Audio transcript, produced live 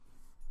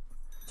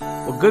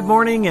Good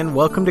morning and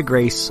welcome to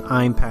Grace.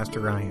 I'm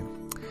Pastor Ryan.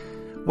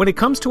 When it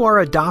comes to our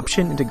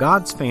adoption into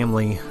God's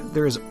family,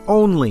 there is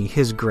only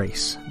His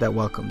grace that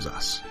welcomes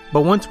us.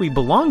 But once we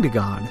belong to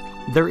God,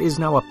 there is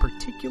now a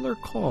particular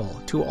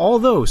call to all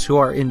those who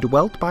are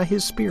indwelt by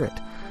His Spirit,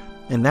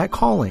 and that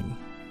calling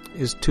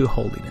is to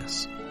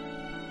holiness.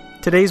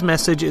 Today's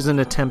message is an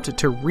attempt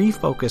to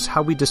refocus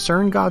how we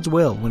discern God's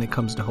will when it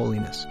comes to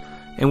holiness,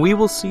 and we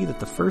will see that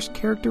the first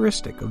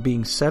characteristic of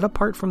being set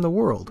apart from the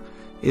world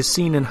is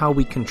seen in how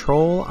we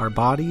control our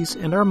bodies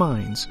and our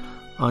minds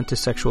onto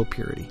sexual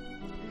purity.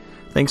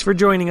 Thanks for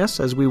joining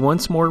us as we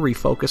once more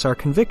refocus our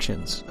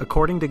convictions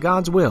according to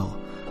God's will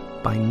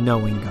by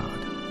knowing God.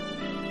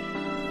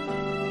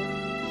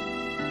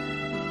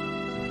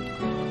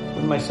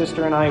 When my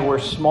sister and I were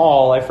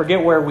small, I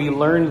forget where we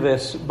learned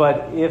this,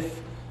 but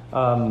if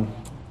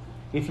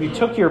you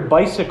took your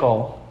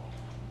bicycle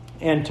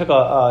and took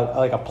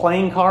a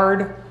playing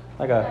card,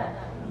 like a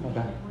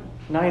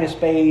nine of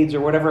spades or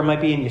whatever it might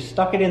be, and you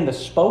stuck it in the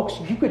spokes,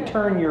 you could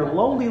turn your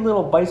lowly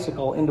little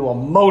bicycle into a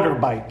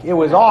motorbike. It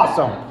was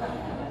awesome.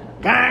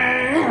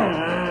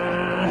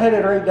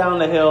 Headed right down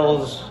the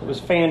hills. It was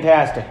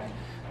fantastic.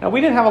 Now, we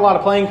didn't have a lot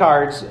of playing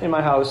cards in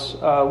my house.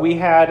 We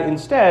had,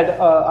 instead,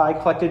 I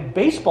collected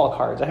baseball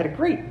cards. I had a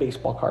great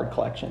baseball card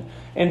collection.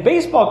 And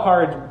baseball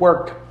cards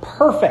worked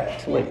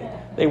perfectly.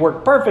 They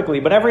worked perfectly,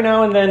 but every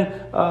now and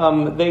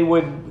then they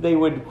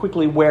would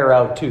quickly wear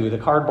out too. The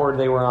cardboard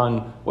they were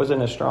on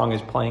wasn't as strong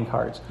as playing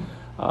cards.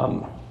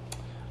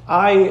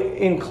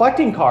 In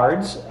collecting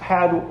cards,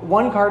 had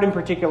one card in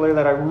particular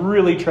that I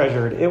really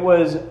treasured. It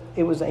was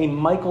a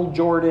Michael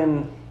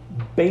Jordan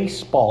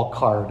baseball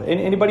card.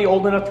 Anybody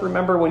old enough to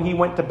remember when he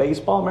went to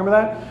baseball? Remember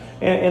that?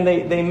 And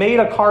they made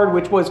a card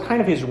which was kind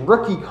of his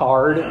rookie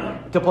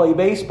card to play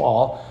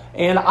baseball.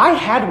 And I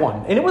had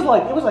one, and it was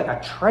like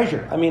a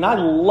treasure. I mean, I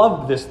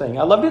loved this thing.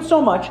 I loved it so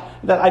much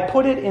that I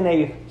put it in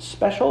a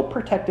special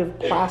protective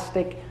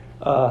plastic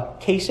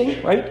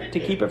casing, right, to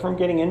keep it from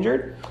getting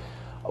injured.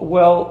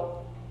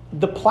 Well,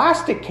 the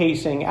plastic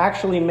casing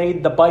actually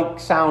made the bike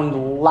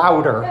sound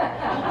louder.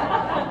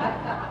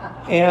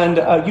 And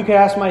you can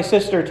ask my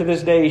sister to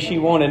this day, she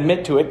won't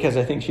admit to it because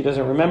I think she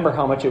doesn't remember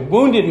how much it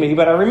wounded me.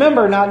 But I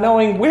remember not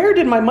knowing where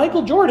did my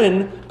Michael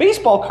Jordan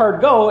baseball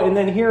card go, and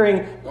then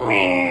hearing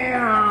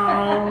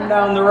meow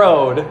down the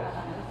road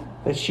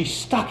that she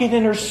stuck it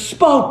in her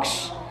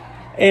spokes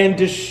and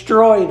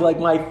destroyed like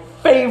my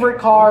favorite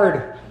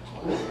card.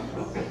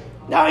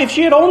 Now, if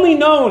she had only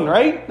known,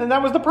 right, then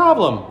that was the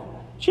problem.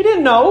 She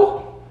didn't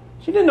know.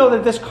 She didn't know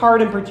that this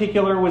card in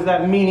particular was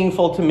that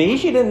meaningful to me.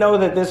 She didn't know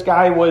that this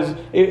guy was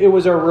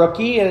a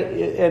rookie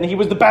and he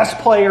was the best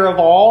player of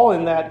all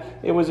and that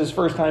it was his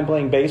first time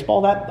playing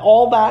baseball.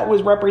 All that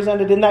was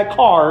represented in that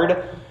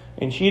card,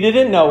 and she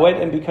didn't know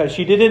it, and because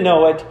she didn't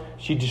know it,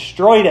 she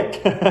destroyed it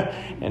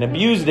and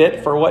abused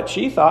it for what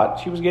she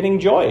thought she was getting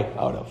joy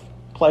out of.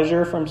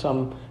 Pleasure from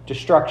some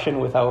destruction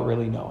without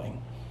really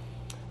knowing.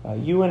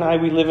 You and I,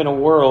 we live in a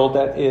world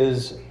that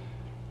is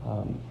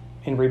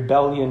in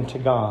rebellion to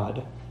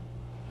God.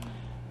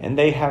 And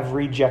they have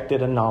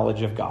rejected a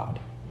knowledge of God.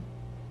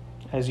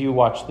 As you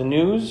watch the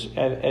news,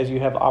 as you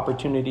have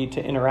opportunity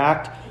to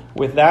interact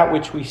with that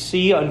which we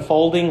see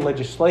unfolding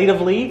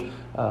legislatively,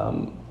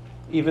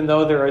 even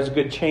though there is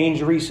good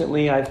change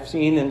recently, I've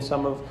seen in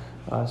some of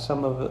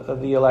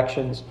the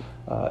elections,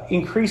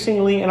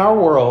 increasingly in our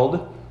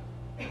world,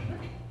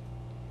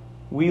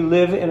 we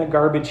live in a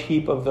garbage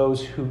heap of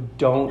those who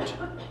don't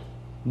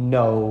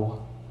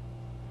know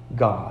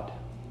God.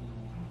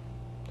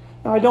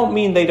 Now, I don't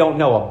mean they don't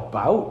know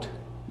about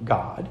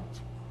God.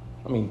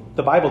 I mean,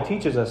 the Bible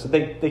teaches us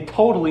that they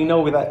totally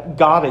know that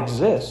God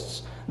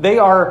exists. They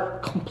are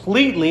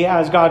completely,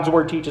 as God's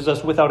Word teaches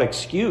us, without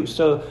excuse.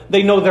 So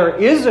they know there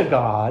is a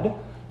God,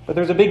 but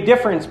there's a big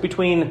difference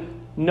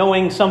between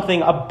knowing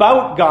something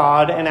about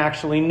God and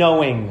actually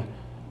knowing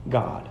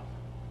God.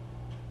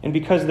 And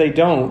because they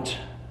don't,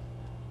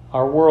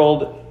 our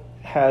world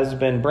has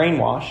been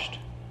brainwashed,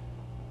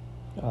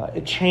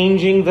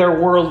 changing their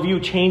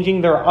worldview,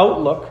 changing their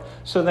outlook,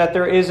 so that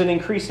there is an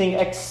increasing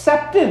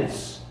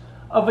acceptance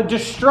of a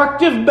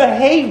destructive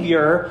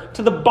behavior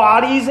to the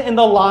bodies and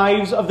the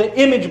lives of the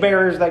image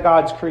bearers that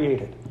God's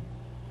created.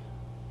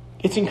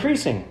 It's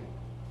increasing.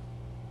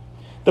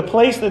 The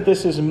place that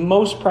this is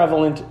most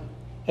prevalent,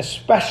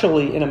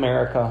 especially in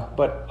America,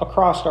 but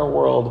across our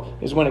world,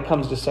 is when it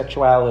comes to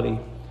sexuality,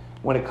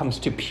 when it comes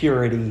to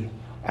purity,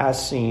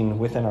 as seen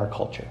within our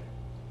culture.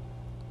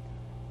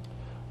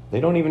 They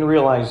don't even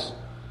realize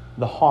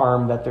the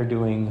harm that they're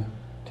doing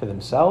to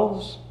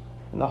themselves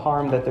and the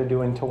harm that they're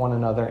doing to one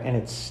another, and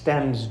it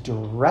stems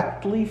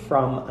directly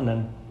from an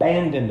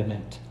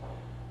abandonment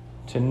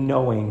to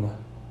knowing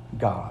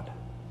God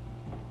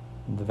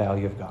and the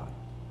value of God.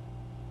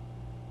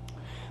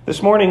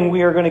 This morning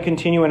we are going to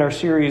continue in our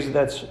series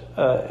that's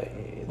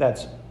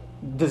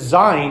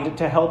designed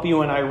to help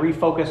you and I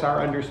refocus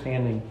our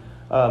understanding.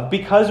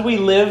 Because we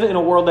live in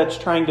a world that's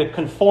trying to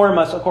conform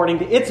us according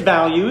to its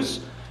values,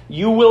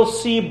 you will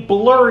see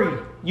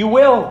blurry. You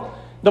will.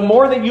 The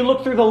more that you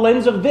look through the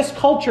lens of this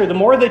culture, the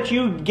more that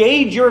you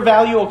gauge your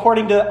value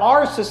according to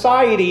our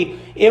society,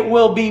 it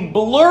will be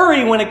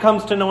blurry when it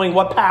comes to knowing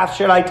what path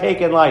should I take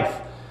in life.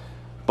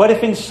 But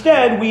if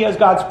instead we as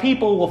God's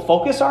people will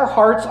focus our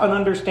hearts on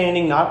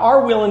understanding not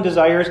our will and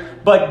desires,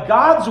 but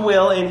God's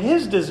will and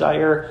His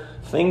desire,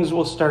 things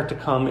will start to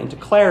come into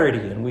clarity,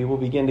 and we will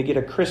begin to get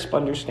a crisp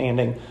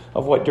understanding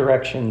of what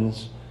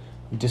directions,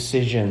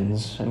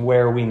 decisions, and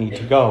where we need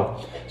to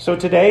go. So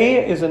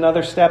today is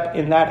another step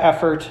in that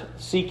effort,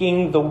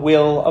 seeking the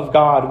will of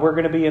God. We're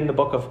going to be in the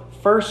book of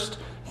 1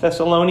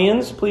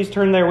 Thessalonians. Please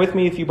turn there with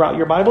me if you brought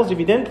your Bibles. If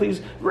you didn't,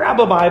 please grab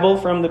a Bible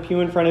from the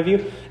pew in front of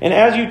you. And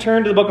as you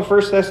turn to the book of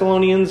 1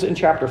 Thessalonians in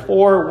chapter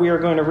 4, we are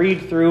going to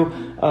read through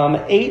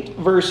 8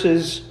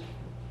 verses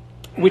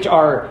which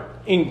are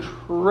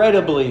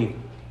incredibly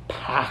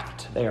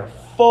packed. They are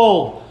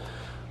full.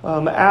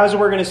 As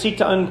we're going to seek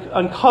to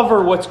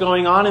uncover what's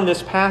going on in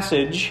this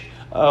passage,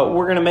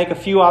 we're going to make a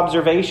few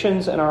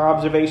observations, and our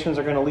observations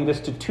are going to lead us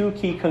to 2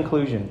 key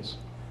conclusions.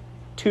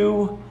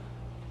 2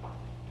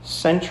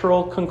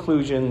 central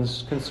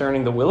conclusions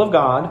concerning the will of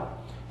God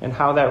and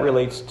how that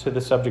relates to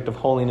the subject of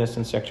holiness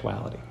and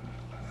sexuality.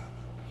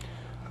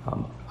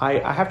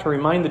 I have to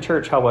remind the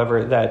church,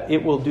 however, that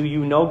it will do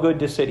you no good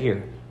to sit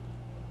here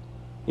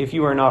if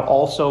you are not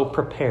also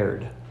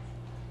prepared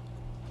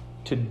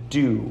to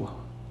do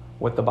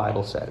what the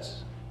Bible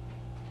says.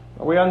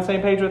 Are we on the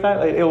same page with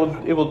that? It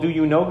will do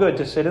you no good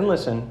to sit and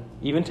listen,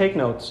 even take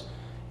notes,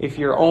 if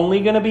you're only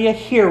going to be a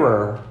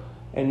hearer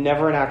and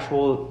never an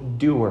actual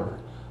doer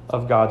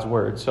of God's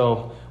word.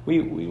 So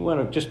we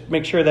want to just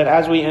make sure that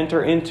as we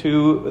enter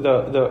into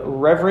the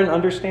reverent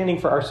understanding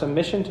for our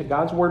submission to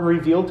God's word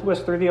revealed to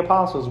us through the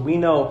apostles, we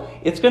know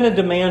it's going to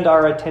demand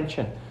our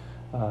attention,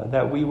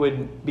 that we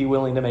would be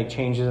willing to make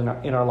changes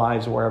in our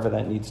lives wherever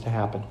that needs to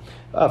happen.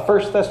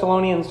 1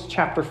 Thessalonians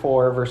chapter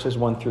 4, verses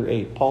 1 through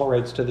 8. Paul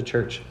writes to the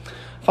church,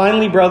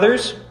 "Finally,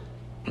 brothers,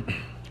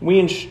 we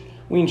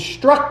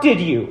instructed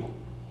you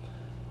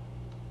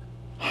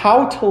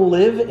how to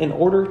live in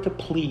order to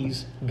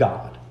please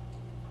God,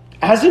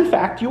 as in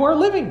fact you are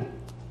living.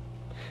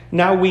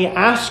 Now we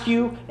ask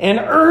you and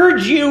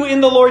urge you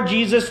in the Lord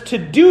Jesus to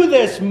do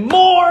this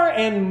more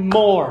and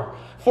more.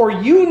 For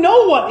you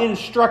know what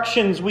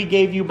instructions we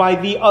gave you by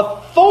the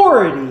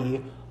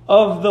authority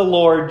of the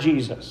Lord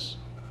Jesus.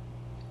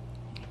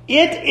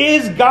 It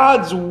is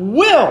God's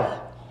will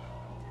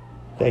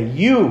that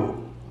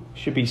you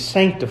should be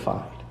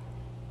sanctified,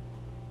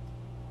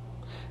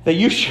 that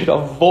you should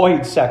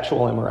avoid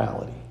sexual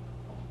immorality,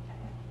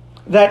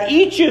 that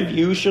each of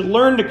you should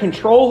learn to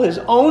control his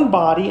own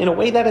body in a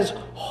way that is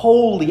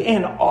holy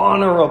and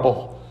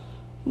honorable,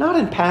 not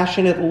in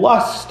passionate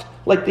lust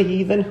like the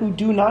heathen who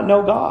do not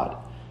know God.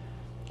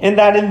 And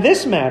that in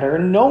this matter,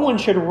 no one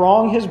should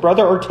wrong his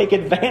brother or take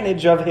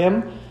advantage of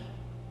him.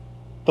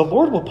 The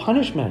Lord will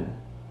punish men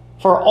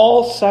for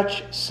all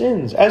such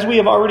sins, as we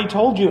have already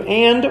told you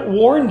and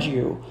warned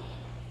you.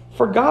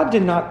 For God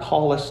did not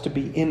call us to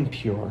be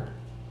impure,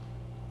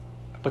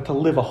 but to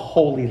live a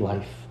holy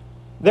life.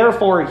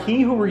 Therefore,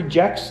 he who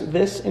rejects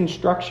this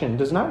instruction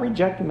does not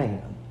reject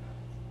man,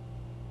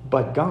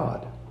 but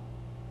God,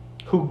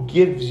 who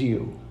gives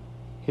you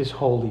his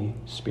Holy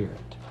Spirit."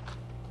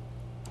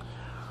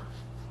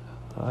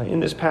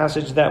 In this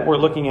passage that we're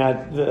looking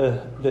at,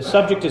 the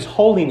subject is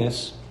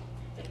holiness.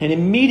 And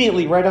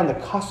immediately, right on the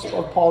cusp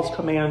of Paul's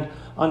command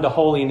unto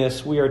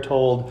holiness, we are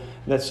told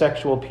that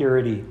sexual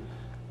purity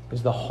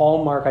is the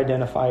hallmark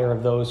identifier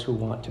of those who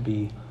want to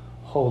be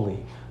holy.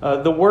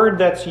 The word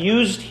that's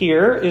used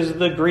here is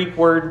the Greek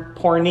word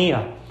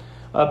porneia.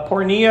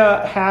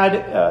 Porneia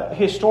had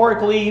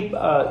historically,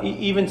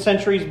 even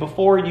centuries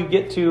before you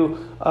get to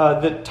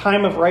the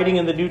time of writing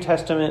in the New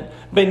Testament,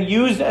 been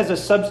used as a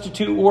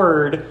substitute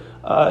word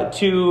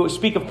to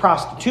speak of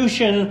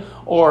prostitution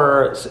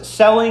or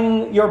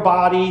selling your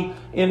body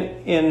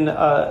in an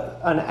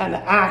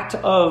act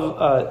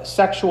of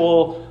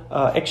sexual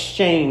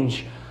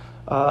exchange.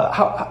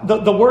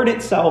 The word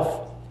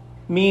itself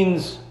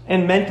means,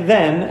 and meant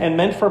then, and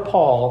meant for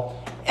Paul,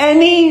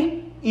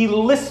 any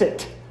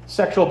illicit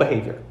sexual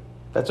behavior.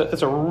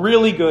 That's a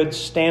really good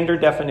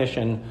standard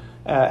definition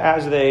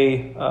as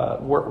they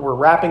were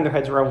wrapping their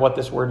heads around what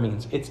this word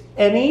means. It's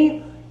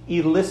any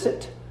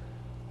illicit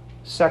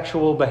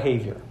sexual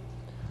behavior.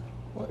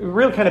 It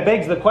really kind of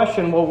begs the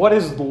question, well, what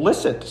is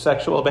illicit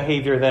sexual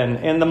behavior then?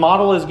 And the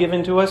model is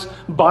given to us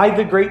by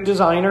the great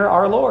designer,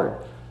 our Lord.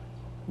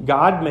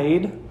 God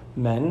made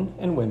men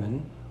and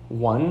women,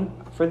 one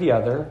for the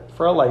other,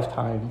 for a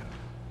lifetime,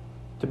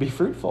 to be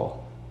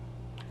fruitful,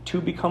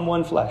 to become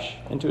one flesh,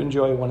 and to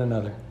enjoy one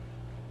another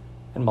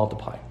and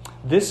multiply.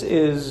 This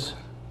is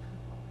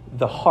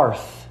the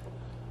hearth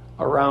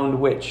around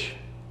which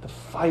the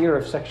fire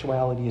of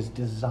sexuality is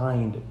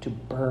designed to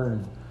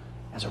burn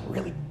as a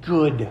really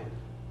good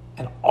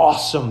and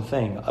awesome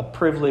thing, a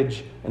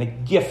privilege and a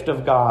gift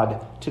of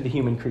God to the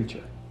human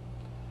creature.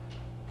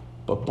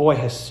 But boy,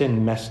 has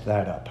sin messed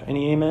that up.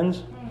 Any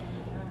amens?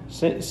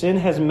 Sin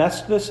has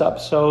messed this up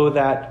so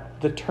that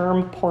the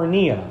term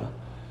porneia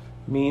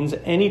means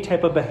any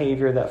type of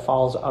behavior that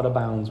falls out of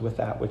bounds with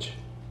that which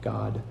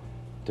God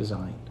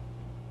designed.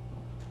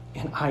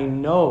 And I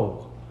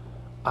know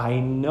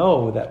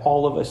that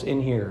all of us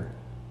in here,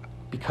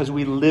 because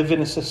we live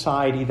in a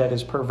society that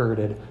is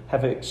perverted,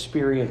 have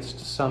experienced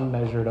some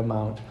measured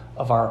amount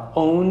of our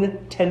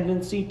own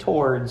tendency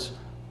towards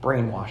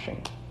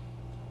brainwashing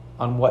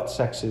on what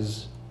sex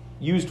is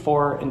used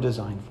for and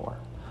designed for.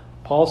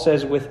 Paul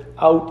says,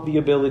 without the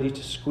ability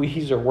to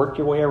squeeze or work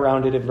your way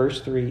around it, in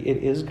verse 3, it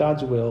is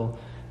God's will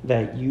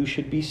that you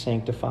should be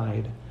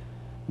sanctified,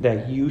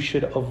 that you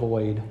should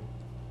avoid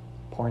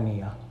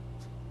porneia.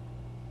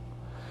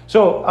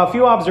 So, a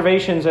few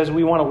observations as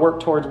we want to work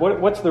towards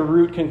what's the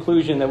root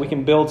conclusion that we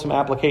can build some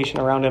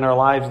application around in our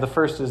lives. The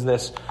first is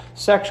this: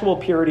 sexual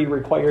purity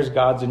requires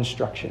God's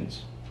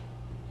instructions.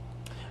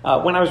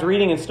 When I was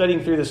reading and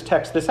studying through this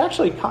text, this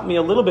actually caught me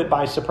a little bit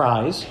by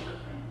surprise.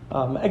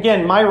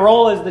 Again, my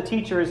role as the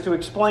teacher is to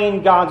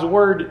explain God's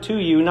word to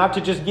you, not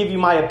to just give you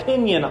my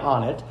opinion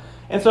on it.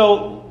 And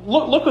so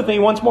look with me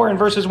once more in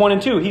verses 1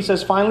 and 2. He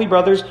says, finally,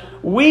 brothers,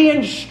 we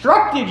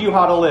instructed you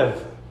how to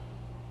live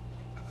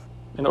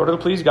in order to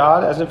please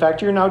God, as in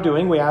fact you're now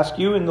doing. We ask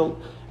you and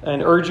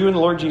urge you in the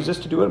Lord Jesus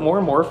to do it more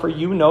and more, for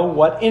you know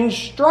what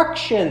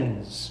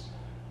instructions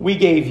we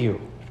gave you.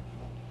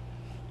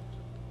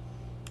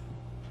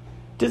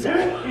 Does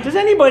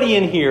anybody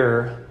in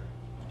here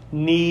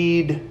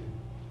need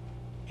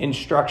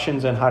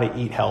instructions on how to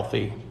eat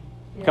healthy?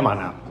 Come on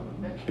now,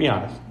 be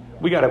honest.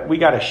 We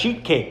got a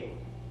sheet cake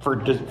for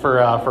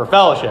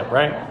fellowship,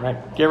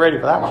 right? Get ready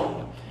for that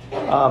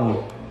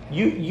one.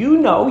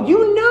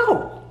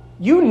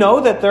 You know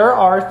that there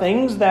are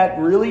things that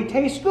really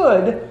taste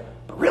good,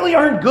 but really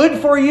aren't good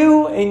for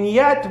you, and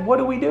yet what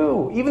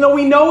do? Even though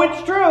we know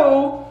it's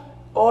true,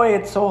 boy,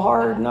 it's so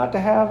hard not to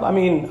have. I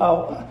mean,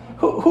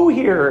 who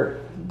here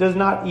does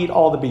not eat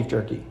all the beef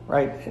jerky,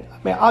 right?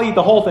 I mean, I'll eat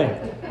the whole thing.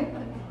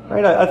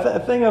 Right, a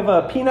thing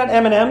of peanut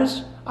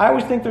M&Ms. I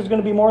always think there's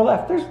going to be more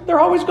left. They're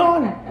always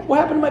gone. What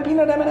happened to my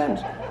peanut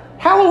M&Ms?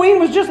 Halloween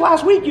was just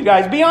last week, you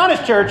guys. Be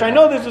honest, church. I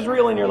know this is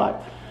real in your life.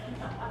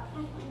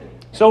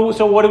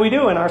 So what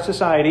do in our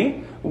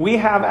society? We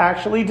have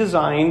actually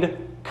designed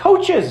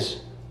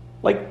coaches,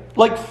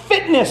 like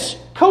fitness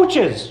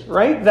coaches,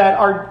 right? That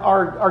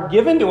are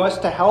given to us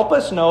to help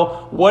us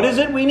know what is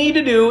it we need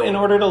to do in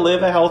order to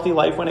live a healthy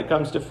life when it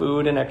comes to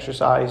food and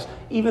exercise.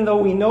 Even though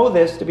we know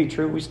this to be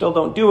true, we still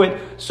don't do it.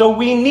 So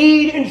we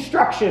need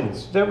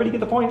instructions. Does everybody get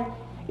the point?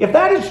 If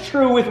that is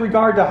true with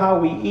regard to how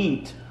we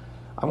eat,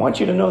 I want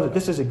you to know that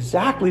this is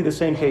exactly the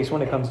same case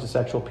when it comes to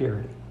sexual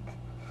purity.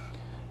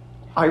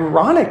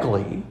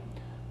 Ironically,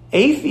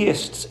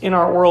 atheists in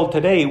our world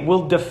today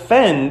will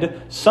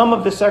defend some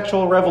of the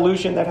sexual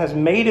revolution that has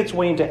made its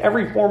way into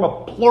every form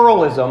of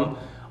pluralism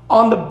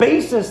on the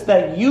basis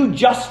that you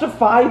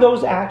justify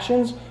those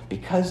actions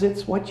because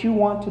it's what you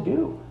want to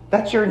do.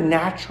 That's your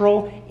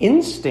natural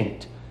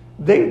instinct.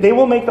 They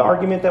will make the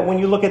argument that when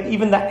you look at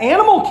even the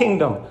animal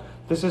kingdom,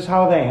 this is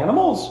how the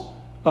animals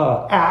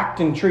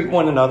act and treat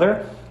one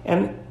another.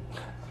 And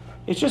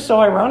it's just so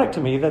ironic to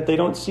me that they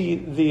don't see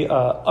the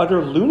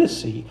utter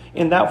lunacy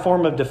in that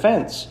form of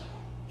defense.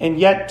 And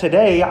yet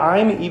today,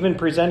 I'm even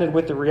presented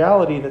with the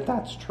reality that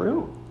that's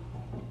true.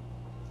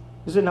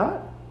 Is it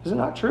not? Is it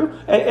not true?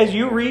 As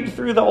you read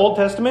through the Old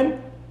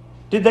Testament,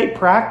 did they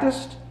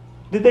practice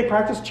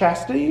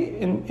chastity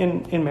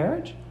in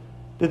marriage?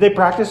 Did they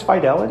practice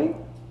fidelity?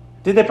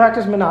 Did they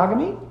practice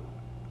monogamy?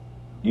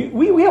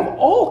 We have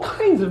all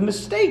kinds of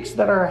mistakes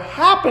that are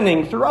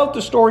happening throughout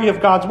the story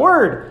of God's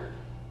Word.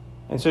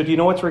 And so do you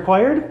know what's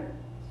required?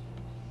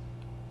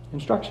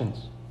 Instructions.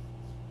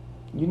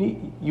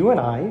 You and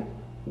I,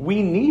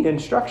 we need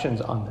instructions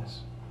on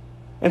this.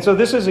 And so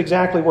this is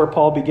exactly where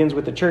Paul begins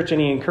with the church, and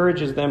he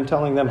encourages them,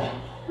 telling them,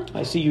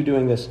 I see you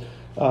doing this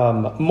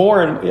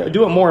more and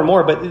do it more and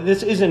more, but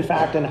this is in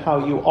fact in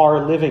how you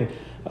are living.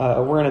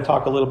 We're going to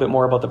talk a little bit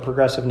more about the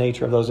progressive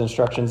nature of those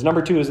instructions.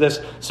 Number 2 is this: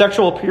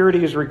 sexual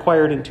purity is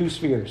required in 2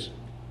 spheres: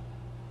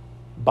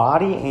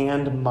 body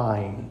and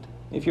mind.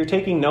 If you're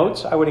taking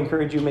notes, I would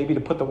encourage you maybe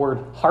to put the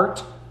word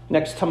heart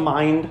next to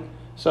mind.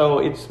 So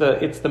it's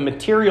the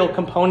material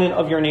component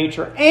of your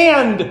nature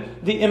and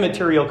the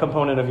immaterial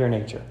component of your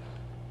nature.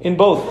 In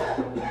both.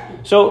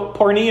 So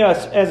porneia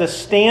as a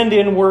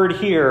stand-in word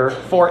here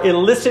for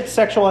illicit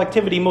sexual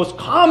activity most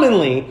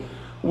commonly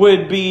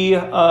would be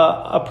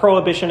a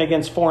prohibition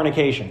against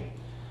fornication.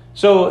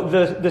 So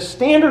the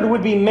standard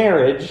would be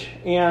marriage,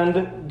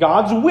 and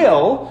God's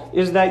will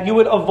is that you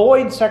would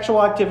avoid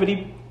sexual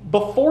activity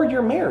before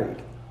you're married.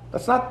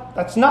 That's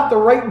not the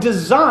right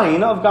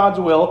design of God's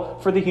will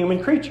for the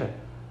human creature.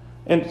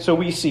 And so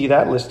we see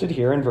that listed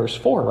here in verse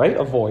 4, right?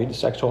 Avoid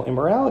sexual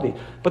immorality.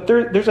 But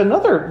there's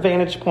another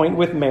vantage point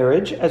with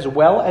marriage as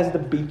well as the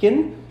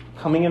beacon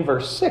coming in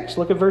verse 6.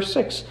 Look at verse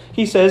 6.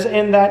 He says,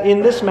 and that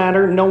in this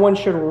matter no one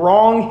should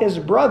wrong his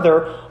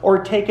brother or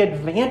take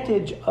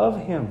advantage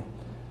of him.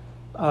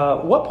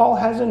 What Paul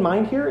has in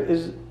mind here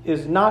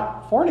is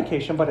not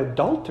fornication, but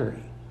adultery.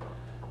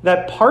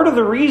 that part of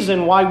the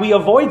reason why we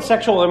avoid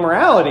sexual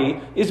immorality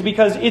is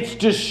because it's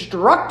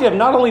destructive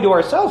not only to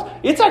ourselves,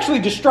 it's actually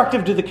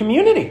destructive to the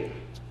community.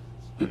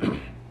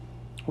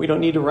 We don't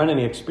need to run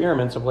any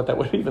experiments of what that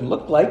would even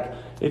look like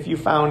if you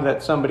found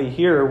that somebody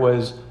here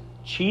was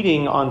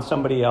cheating on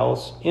somebody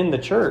else in the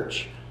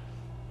church.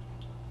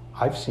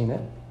 I've seen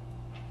it.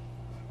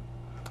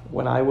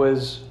 When I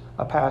was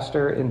a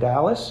pastor in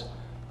Dallas,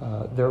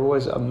 there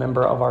was a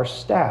member of our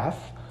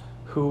staff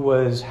who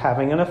was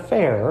having an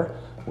affair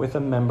with a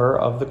member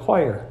of the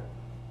choir.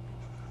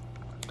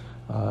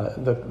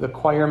 The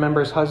choir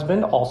member's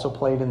husband also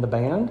played in the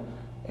band,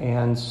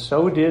 and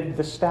so did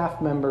the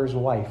staff member's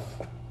wife.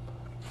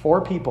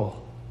 4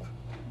 people.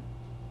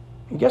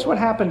 And guess what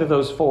happened to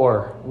those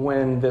 4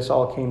 when this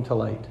all came to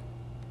light? Do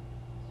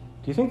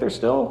you think they're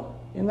still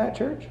in that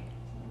church?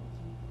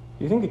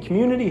 Do you think the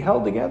community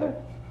held together?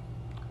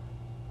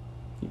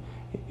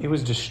 It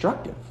was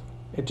destructive.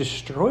 It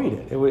destroyed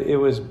it. It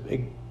was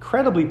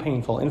incredibly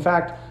painful. In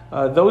fact,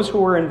 those who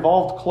were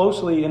involved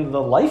closely in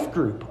the life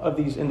group of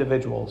these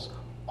individuals,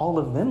 all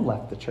of them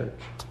left the church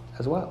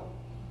as well.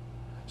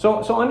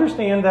 So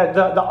understand that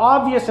the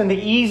obvious and the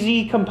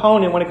easy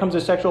component when it comes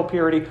to sexual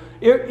purity,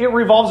 it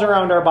revolves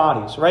around our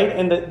bodies, right?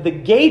 And the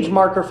gauge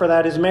marker for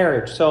that is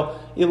marriage. So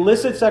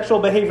illicit sexual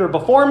behavior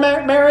before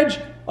marriage,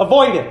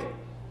 avoid it.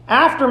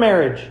 After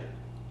marriage,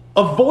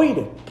 avoid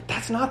it. But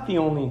that's not the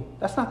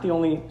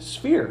only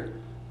sphere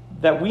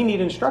that we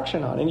need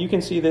instruction on. And you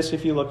can see this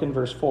if you look in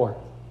verse 4.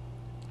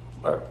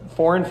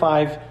 4 and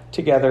 5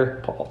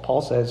 together,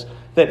 Paul says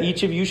that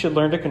each of you should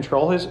learn to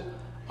control his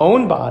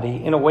own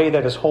body in a way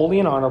that is holy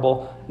and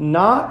honorable,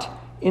 not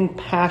in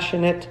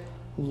passionate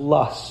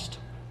lust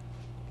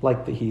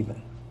like the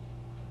heathen.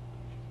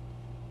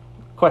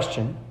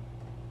 Question: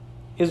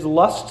 is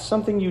lust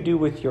something you do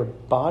with your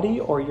body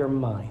or your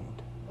mind?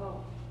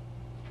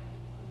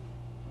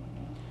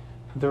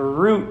 The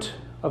root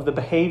of the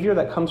behavior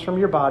that comes from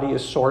your body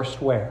is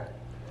sourced where?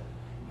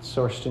 It's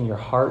sourced in your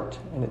heart,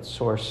 and it's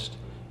sourced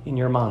in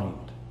your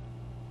mind.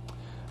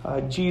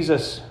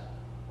 Jesus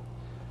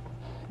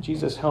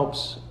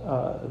helps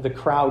the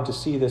crowd to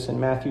see this in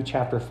Matthew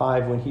chapter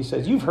 5 when he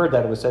says, you've heard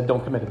that it was said,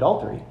 don't commit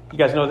adultery. You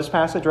guys know this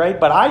passage, right?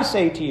 But I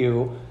say to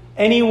you,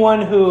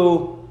 anyone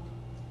who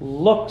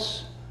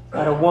looks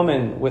at a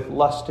woman with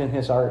lust in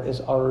his heart is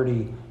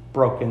already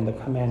broken the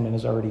commandment,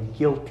 is already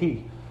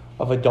guilty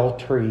of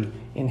adultery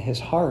in his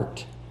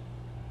heart.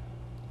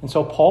 And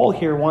so Paul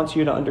here wants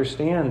you to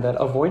understand that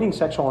avoiding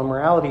sexual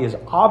immorality is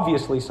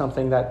obviously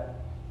something that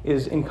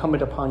is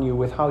incumbent upon you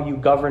with how you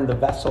govern the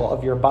vessel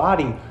of your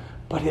body,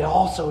 but it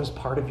also is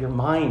part of your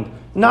mind.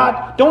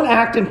 Don't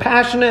act in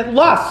passionate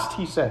lust,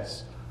 he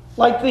says,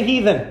 like the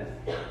heathen.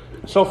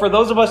 So for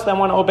those of us that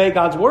want to obey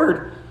God's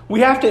word,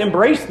 we have to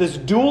embrace this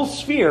dual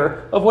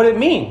sphere of what it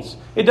means.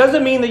 It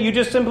doesn't mean that you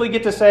just simply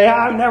get to say,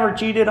 I've never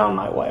cheated on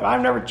my wife,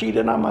 I've never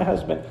cheated on my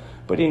husband.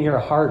 But in your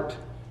heart,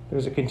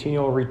 there's a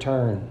continual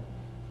return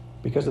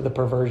because of the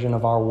perversion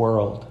of our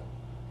world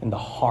and the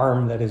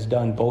harm that is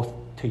done both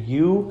to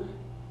you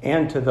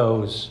and to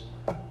those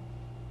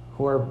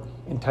who are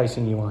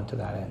enticing you on to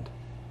that end.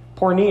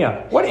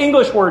 Pornea. What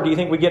English word do you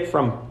think we get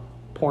from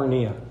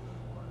pornea?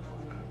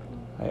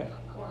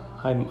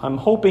 I'm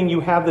hoping you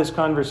have this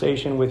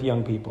conversation with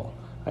young people.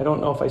 I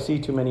don't know if I see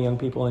too many young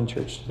people in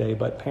church today,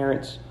 but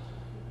parents,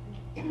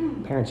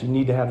 you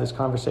need to have this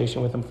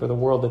conversation with them for the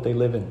world that they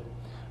live in.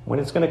 When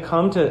it's going to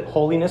come to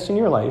holiness in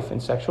your life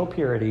and sexual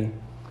purity,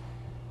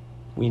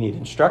 we need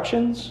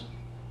instructions,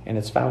 and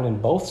it's found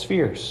in both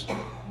spheres,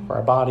 for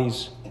our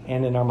bodies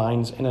and in our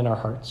minds and in our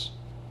hearts.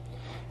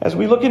 As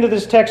we look into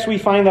this text, we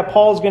find that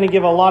Paul is going to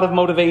give a lot of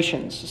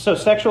motivations. So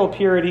sexual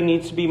purity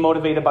needs to be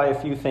motivated by a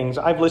few things.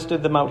 I've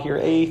listed them out here,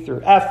 A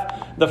through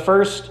F. The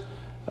first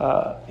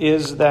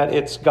is that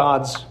it's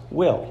God's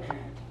will.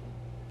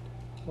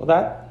 Well,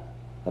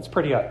 that's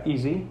pretty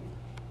easy.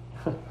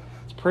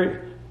 It's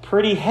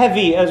pretty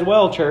heavy as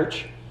well,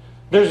 church.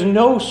 There's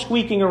no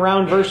squeaking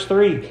around verse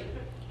 3.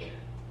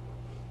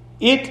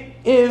 It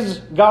is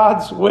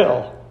God's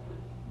will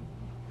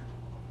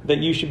that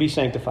you should be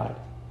sanctified.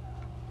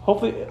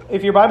 Hopefully,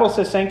 if your Bible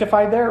says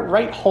sanctified there,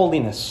 write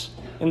holiness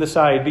in the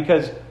side,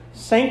 because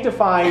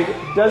sanctified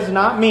does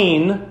not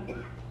mean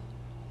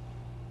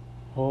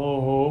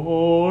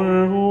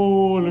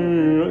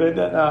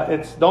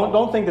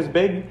don't think this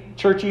big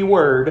churchy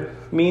word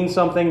means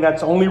something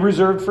that's only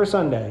reserved for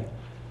Sunday.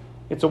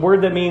 It's a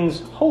word that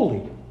means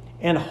holy,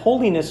 and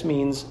holiness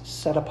means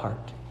set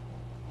apart.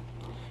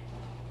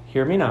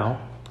 Hear me now.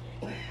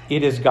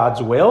 It is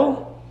God's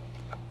will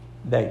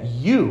that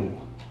you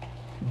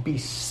be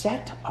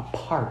set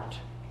apart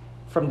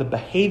from the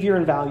behavior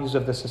and values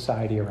of the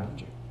society around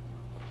you.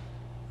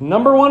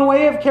 Number one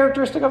way of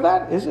characteristic of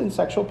that is in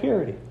sexual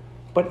purity.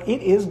 But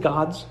it is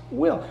God's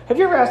will. Have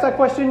you ever asked that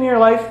question in your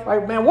life?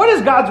 Man, what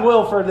is God's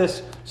will for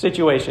this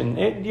situation?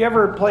 Do you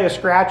ever play a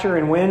scratcher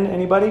and win?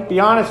 Anybody? Be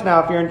honest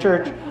now if you're in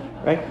church.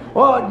 Right?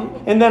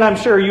 Well, and then I'm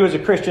sure you as a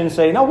Christian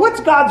say, now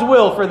what's God's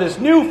will for this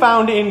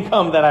newfound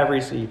income that I've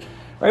received?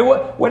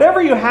 Right?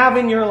 Whatever you have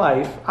in your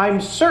life,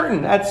 I'm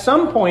certain at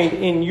some point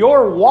in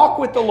your walk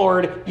with the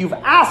Lord, you've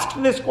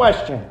asked this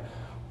question.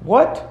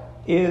 What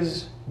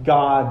is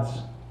God's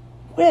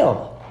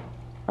will?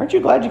 Aren't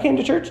you glad you came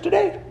to church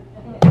today?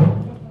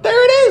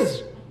 There it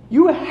is.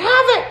 You have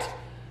it.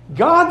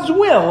 God's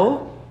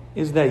will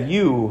is that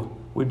you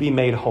would be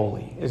made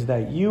holy, is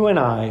that you and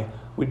I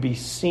would be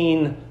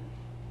seen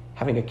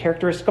having a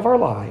characteristic of our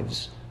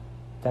lives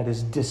that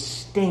is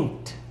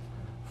distinct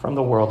from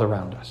the world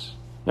around us.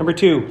 Number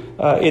 2,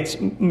 it's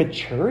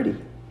maturity.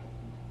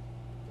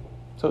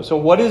 So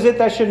what is it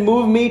that should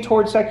move me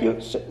towards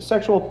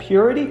sexual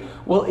purity?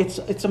 Well,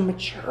 it's a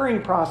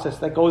maturing process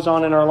that goes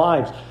on in our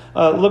lives.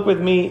 Look with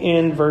me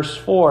in verse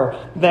 4.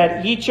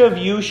 That each of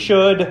you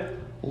should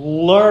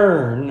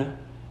learn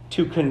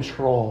to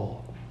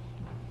control.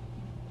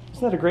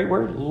 Isn't that a great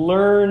word?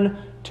 Learn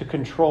to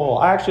control.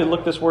 I actually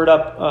looked this word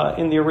up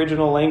in the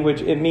original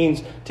language. It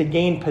means to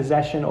gain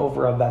possession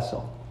over a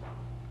vessel.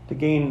 To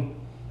gain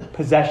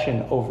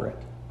possession over it.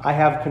 I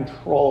have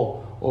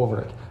control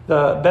over it.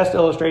 The best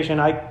illustration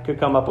I could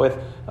come up with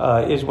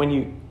is when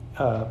you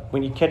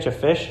catch a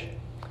fish.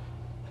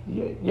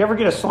 You ever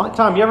get a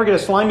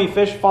slimy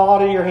fish fall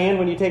out of your hand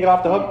when you take it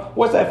off the hook?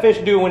 What's that fish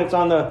do when it's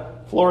on the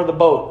floor of the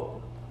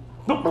boat?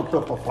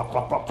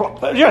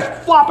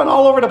 Just flopping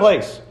all over the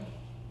place.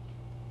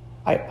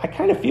 I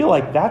kind of feel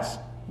like that's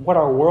what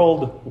our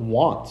world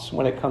wants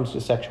when it comes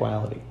to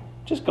sexuality.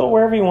 Just go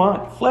wherever you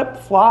want. Flip,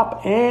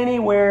 flop,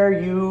 anywhere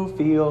you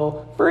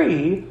feel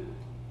free.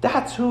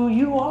 That's who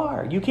you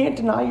are. You can't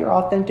deny your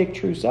authentic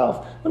true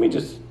self. Let me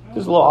this is a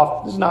little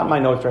off. This is not in my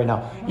notes right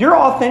now. Your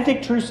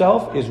authentic true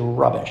self is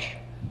rubbish.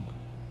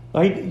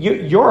 Right?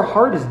 Your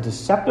heart is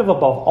deceptive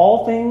above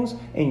all things,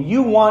 and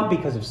you want,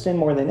 because of sin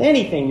more than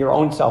anything, your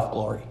own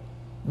self-glory.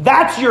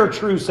 That's your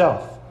true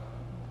self.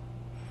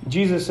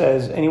 Jesus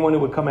says, anyone who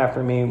would come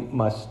after me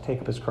must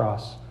take up his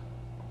cross.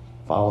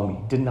 Follow me.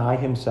 Deny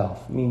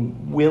himself. I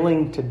mean,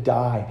 willing to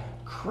die.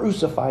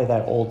 Crucify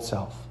that old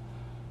self.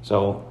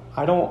 So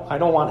I don't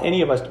want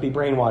any of us to be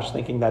brainwashed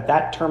thinking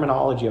that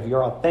terminology of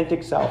your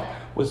authentic self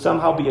would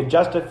somehow be a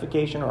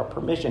justification or a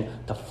permission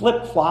to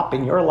flip-flop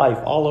in your life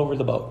all over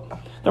the boat.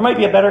 There might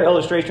be a better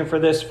illustration for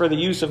this, for the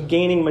use of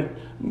gaining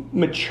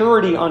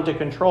maturity onto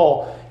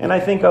control. And I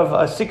think of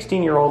a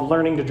 16-year-old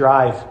learning to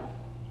drive.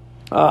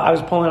 I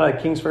was pulling out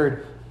of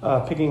Kingsford,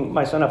 picking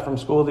my son up from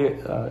school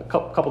a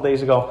couple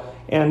days ago.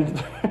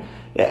 And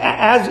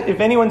if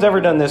anyone's ever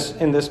done this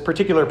in this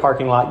particular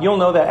parking lot, you'll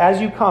know that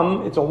as you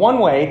come, it's a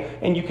one-way,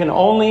 and you can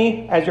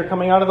only, as you're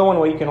coming out of the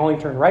one-way, you can only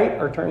turn right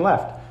or turn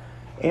left.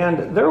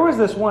 And there was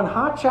this one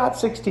hotshot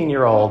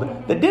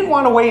 16-year-old that didn't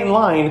want to wait in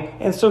line,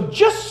 and so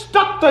just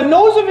stuck the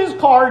nose of his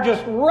car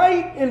just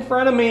right in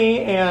front of me,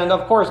 and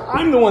of course,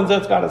 I'm the one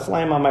that's got to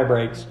slam on my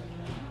brakes.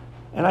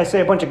 And I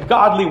say a bunch of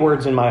godly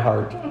words in my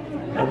heart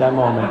at that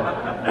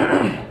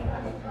moment.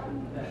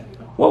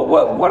 Well,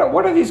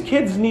 what are these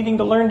kids needing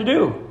to learn to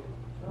do?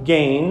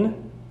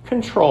 Gain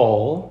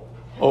control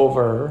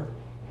over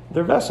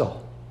their vessel.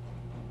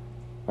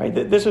 Right?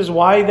 This is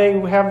why they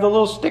have the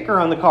little sticker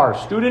on the car,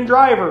 student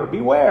driver,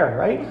 beware,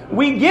 right?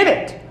 We get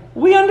it.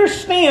 We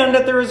understand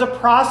that there is a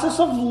process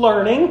of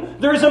learning.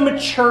 There's a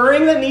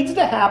maturing that needs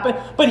to happen.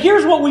 But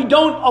here's what we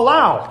don't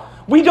allow.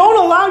 We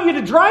don't allow you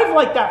to drive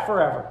like that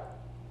forever.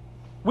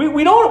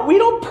 We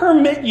don't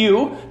permit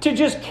you to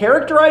just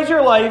characterize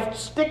your life,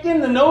 stick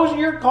in the nose of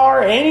your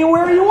car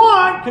anywhere you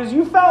want because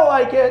you felt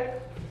like it.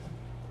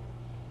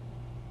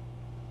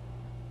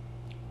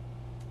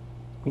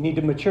 We need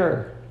to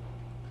mature.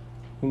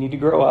 We need to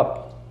grow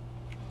up.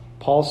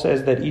 Paul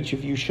says that each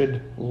of you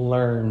should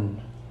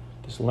learn.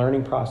 This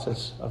learning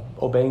process of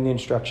obeying the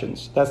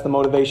instructions. That's the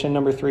motivation.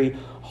 Number 3,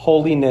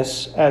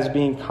 holiness as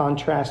being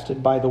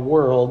contrasted by the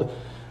world.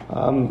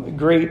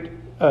 Great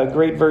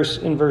verse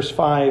in verse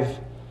 5,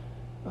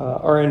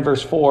 or in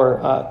verse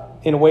 4,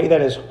 in a way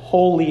that is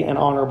holy and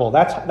honorable.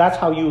 That's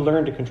how you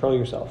learn to control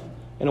yourself.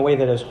 In a way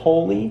that is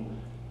holy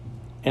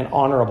and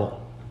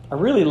honorable. I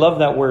really love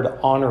that word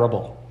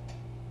honorable.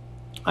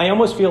 I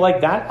almost feel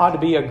like that ought to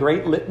be a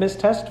great litmus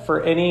test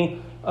for any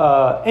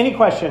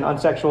question on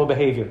sexual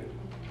behavior.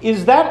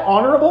 Is that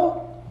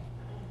honorable?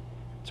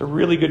 It's a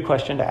really good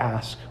question to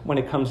ask when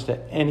it comes to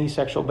any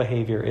sexual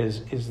behavior.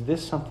 Is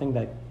this something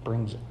that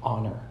brings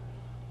honor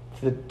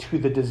to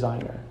the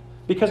designer?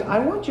 Because I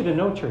want you to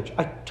know, church,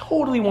 I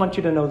totally want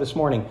you to know this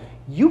morning,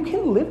 you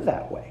can live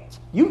that way.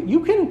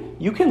 You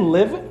can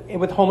live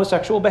with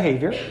homosexual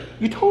behavior.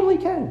 You totally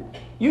can.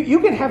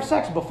 You can have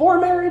sex before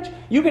marriage.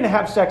 You can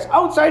have sex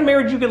outside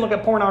marriage. You can look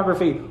at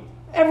pornography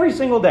every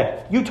single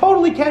day. You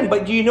totally can.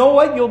 But do you know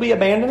what you'll be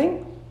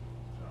abandoning?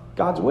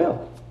 God's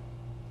will.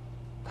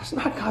 That's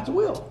not God's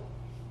will.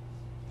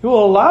 He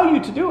will allow you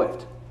to do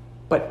it.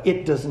 But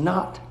it does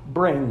not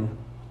bring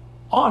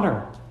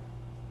honor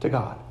to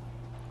God.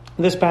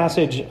 In this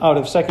passage out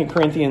of 2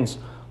 Corinthians,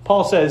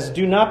 Paul says,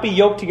 do not be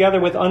yoked together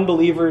with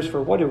unbelievers,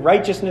 for what do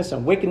righteousness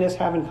and wickedness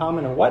have in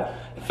common? Or what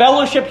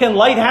fellowship can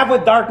light have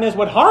with darkness?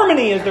 What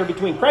harmony is there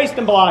between Christ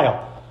and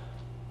Belial?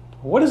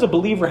 What does a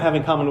believer have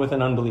in common with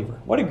an unbeliever?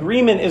 What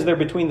agreement is there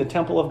between the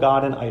temple of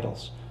God and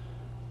idols?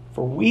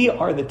 For we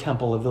are the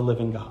temple of the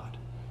living God.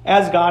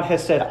 As God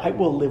has said, I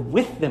will live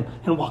with them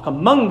and walk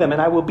among them,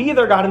 and I will be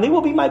their God, and they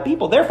will be my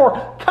people.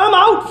 Therefore, come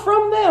out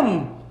from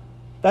them.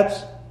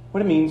 That's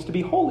what it means to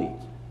be holy.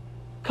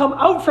 Come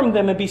out from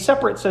them and be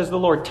separate, says the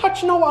Lord.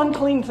 Touch no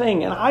unclean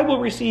thing, and I will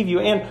receive you,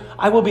 and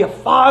I will be a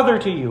father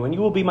to you, and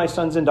you will be my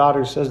sons and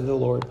daughters, says the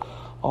Lord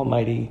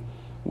Almighty.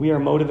 We are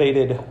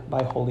motivated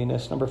by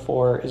holiness. Number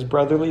 4 is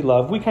brotherly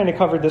love. We kind of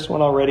covered this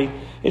one already.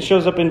 It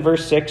shows up in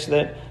verse 6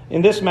 that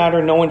in this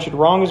matter, no one should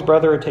wrong his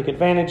brother or take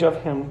advantage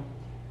of him.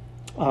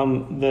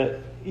 The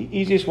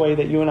easiest way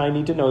that you and I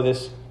need to know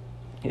this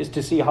is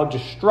to see how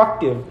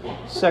destructive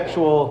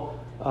sexual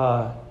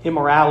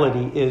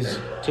immorality is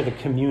to the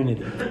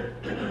community.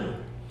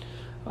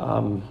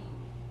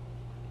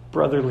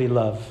 Brotherly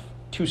love.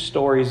 2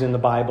 stories in the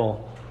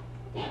Bible.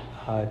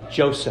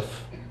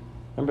 Joseph.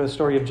 Remember the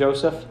story of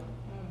Joseph?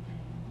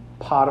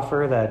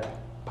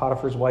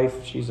 Potiphar's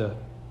wife, she's a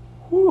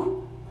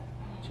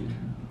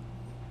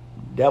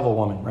devil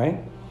woman, right?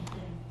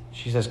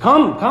 She says,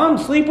 come,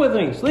 sleep with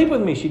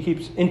me. She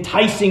keeps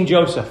enticing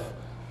Joseph.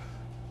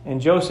 And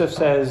Joseph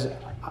says,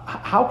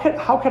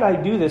 how could I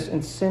do this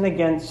and sin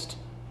against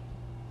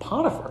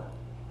Potiphar?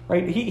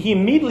 Right? He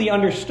immediately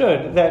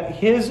understood that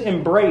his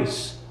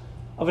embrace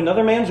of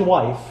another man's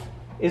wife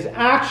is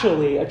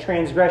actually a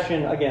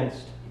transgression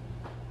against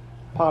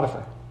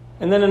Potiphar.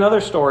 And then another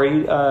story,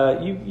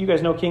 you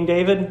guys know King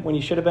David, when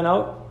he should have been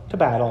out to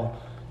battle,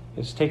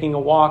 is taking a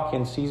walk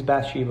and sees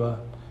Bathsheba,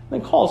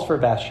 then calls for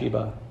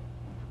Bathsheba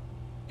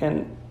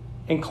and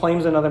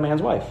claims another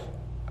man's wife.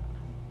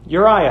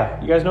 Uriah,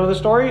 you guys know the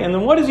story? And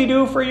then what does he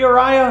do for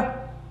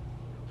Uriah?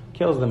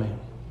 Kills the man.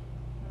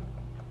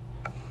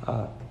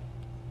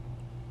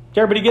 Did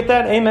everybody get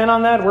that? Amen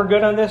on that? We're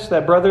good on this?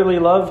 That brotherly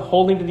love,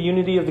 holding to the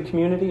unity of the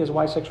community is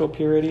why sexual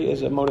purity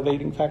is a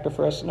motivating factor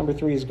for us. Number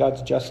 3 is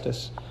God's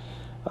justice.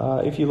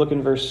 If you look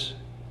in verse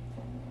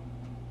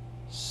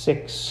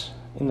 6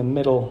 in the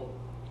middle,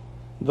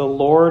 the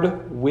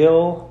Lord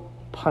will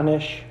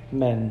punish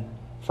men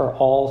for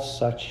all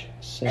such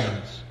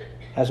sins,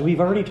 as we've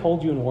already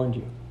told you and warned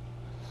you.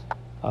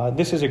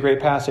 This is a great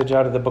passage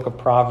out of the book of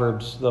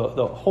Proverbs.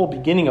 The whole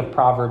beginning of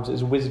Proverbs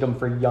is wisdom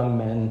for young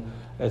men.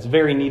 It's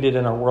very needed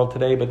in our world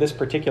today, but this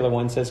particular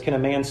one says, can a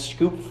man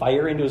scoop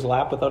fire into his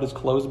lap without his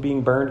clothes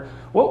being burned?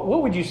 What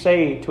would you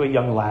say to a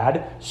young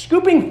lad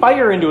scooping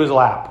fire into his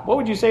lap? What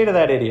would you say to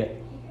that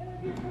idiot?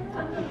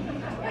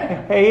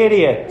 Hey,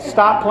 idiot,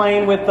 stop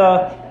playing with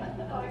the...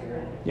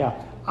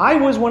 Yeah, I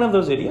was one of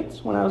those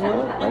idiots when I was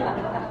little,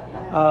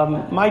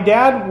 right? My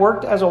dad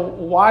worked as a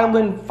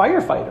wildland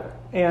firefighter.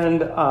 And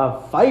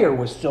fire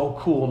was so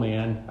cool,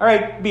 man. All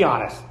right, be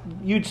honest.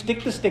 You'd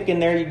stick the stick in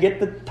there, you'd get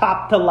the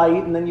top to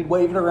light, and then you'd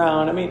wave it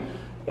around. I mean,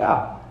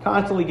 yeah,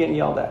 constantly getting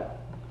yelled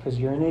at because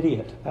you're an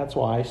idiot. That's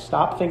why.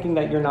 Stop thinking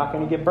that you're not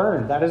going to get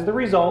burned. That is the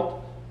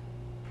result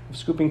of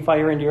scooping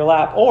fire into your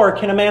lap. Or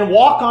can a man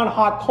walk on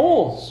hot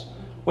coals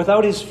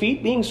without his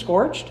feet being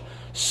scorched?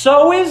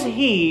 So is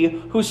he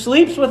who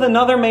sleeps with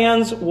another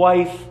man's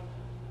wife.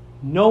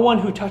 No one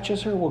who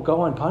touches her will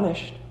go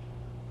unpunished.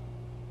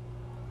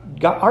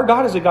 Our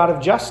God is a God of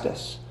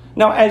justice.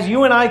 Now, as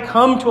you and I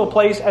come to a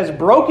place as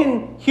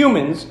broken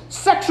humans,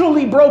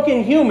 sexually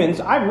broken humans,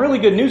 I have really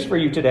good news for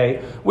you today,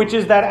 which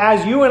is that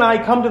as you and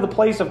I come to the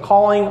place of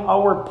calling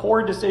our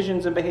poor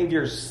decisions and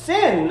behaviors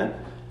sin,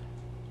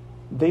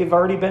 they've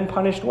already been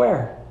punished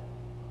where?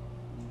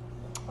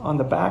 On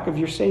the back of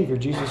your Savior,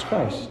 Jesus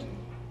Christ.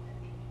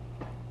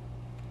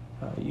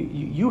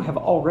 You have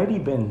already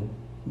been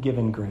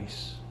given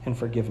grace and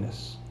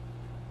forgiveness.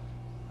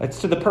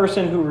 It's to the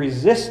person who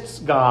resists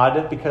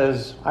God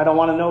because I don't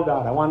want to know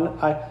God.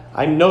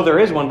 I know there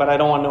is one, but I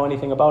don't want to know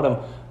anything about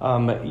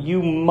him.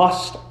 You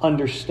must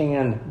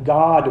understand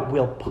God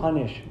will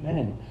punish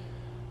men.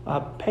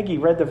 Peggy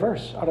read the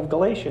verse out of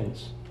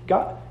Galatians.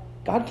 God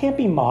can't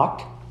be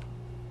mocked.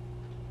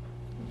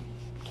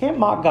 Can't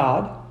mock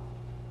God.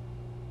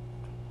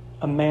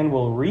 A man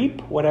will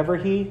reap whatever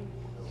he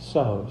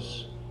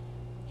sows.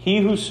 He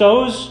who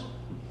sows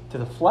to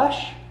the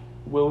flesh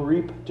will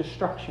reap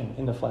destruction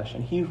in the flesh,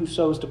 and he who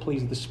sows to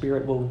please the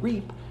Spirit will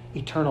reap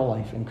eternal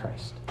life in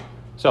Christ.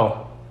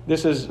 So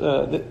this is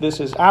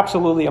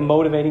absolutely a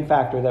motivating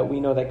factor that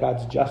we know that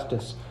God's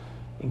justice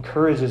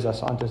encourages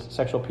us onto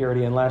sexual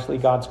purity. And lastly,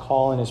 God's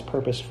call and his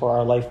purpose for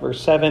our life.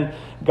 Verse 7,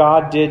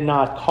 God did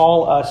not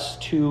call us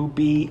to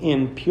be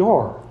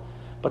impure,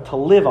 but to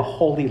live a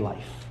holy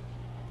life.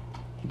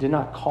 He did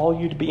not call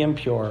you to be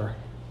impure,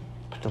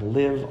 but to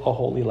live a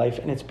holy life.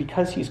 And it's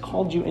because he's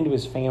called you into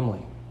his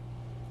family.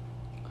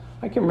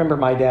 I can remember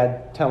my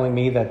dad telling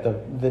me that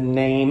the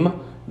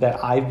name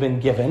that I've been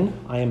given,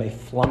 I am a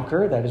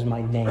flunker, that is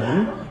my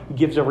name,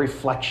 gives a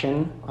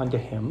reflection unto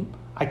him.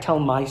 I tell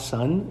my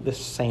son the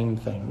same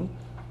thing.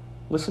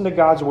 Listen to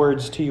God's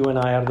words to you and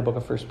I out of the book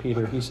of 1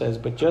 Peter. He says,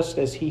 but just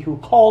as he who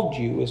called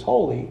you is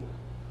holy,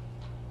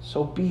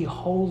 so be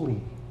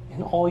holy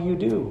in all you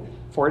do.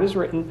 For it is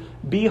written,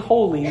 be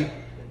holy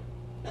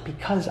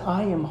because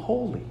I am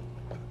holy.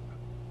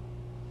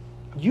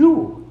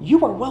 You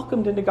are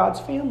welcomed into God's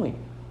family.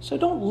 So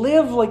don't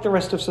live like the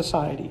rest of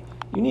society.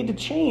 You need to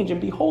change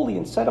and be holy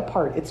and set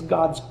apart. It's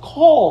God's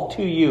call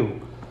to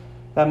you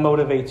that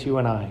motivates you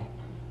and I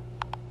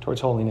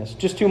towards holiness.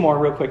 Just two more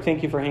real quick.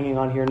 Thank you for hanging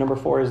on here. Number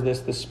 4 is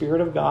this. The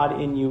Spirit of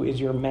God in you is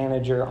your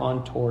manager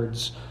on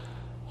towards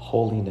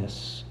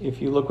holiness.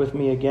 If you look with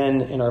me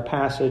again in our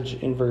passage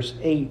in verse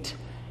 8,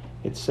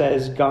 it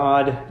says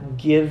God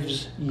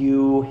gives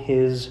you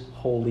his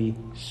Holy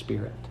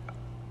Spirit.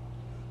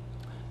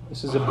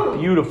 This is a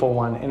beautiful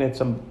one, and it's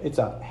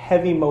a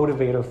heavy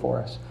motivator for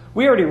us.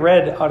 We already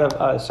read out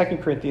of 2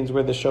 Corinthians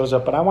where this shows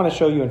up, but I want to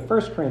show you in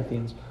 1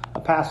 Corinthians a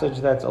passage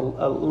that's a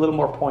little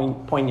more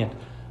poignant.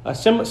 A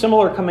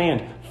similar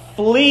command.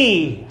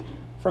 Flee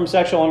from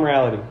sexual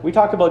immorality. We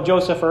talked about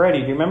Joseph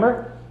already. Do you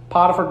remember?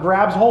 Potiphar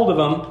grabs hold of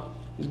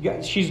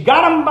him. She's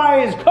got him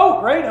by his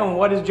coat, right? And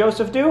what does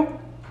Joseph do?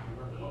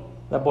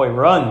 That boy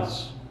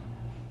runs,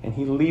 and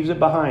he leaves it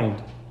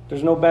behind.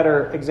 There's no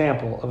better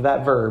example of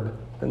that verb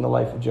than the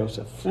life of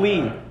Joseph.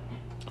 Flee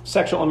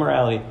sexual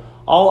immorality.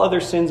 All other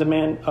sins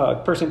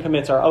a person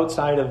commits are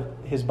outside of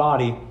his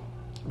body,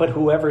 but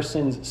whoever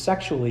sins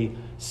sexually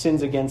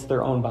sins against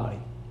their own body.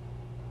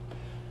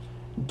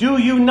 Do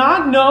you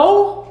not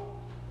know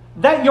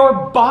that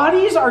your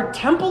bodies are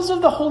temples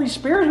of the Holy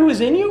Spirit who is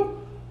in you,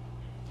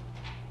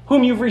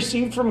 whom you've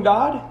received from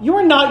God? You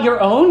are not your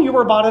own. You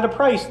were bought at a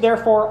price.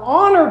 Therefore,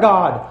 honor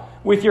God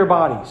with your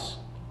bodies.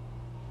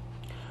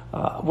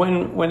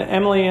 When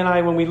Emily and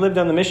I, when we lived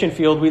on the mission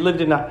field, we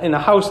lived in a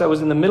house that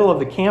was in the middle of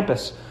the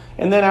campus.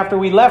 And then after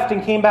we left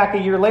and came back a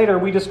year later,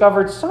 we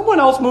discovered someone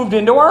else moved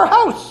into our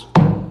house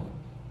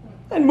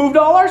and moved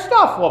all our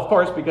stuff. Well, of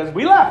course, because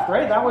we left,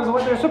 right? That was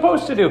what they're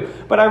supposed to do.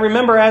 But I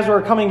remember as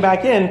we're coming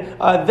back in,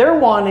 they're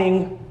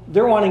wanting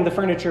the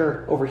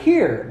furniture over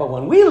here. But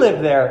when we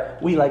lived there,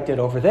 we liked it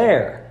over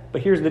there.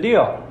 But here's the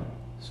deal.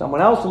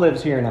 Someone else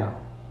lives here now,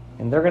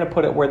 and they're going to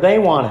put it where they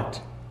want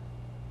it.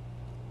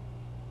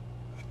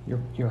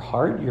 Your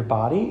heart, your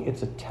body,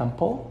 it's a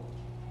temple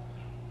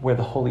where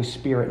the Holy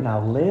Spirit now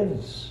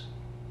lives.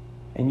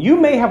 And you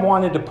may have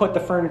wanted to put the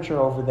furniture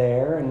over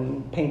there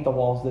and paint the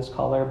walls this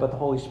color, but the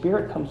Holy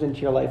Spirit comes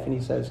into your life and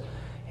he says,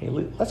 hey,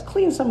 let's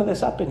clean some of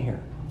this up in here.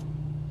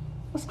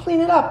 Let's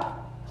clean it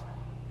up.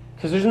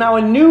 Because there's now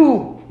a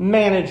new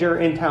manager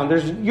in town.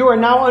 You are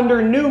now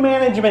under new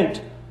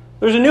management.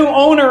 There's a new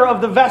owner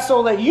of the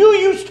vessel that you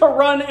used to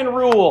run and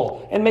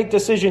rule and make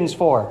decisions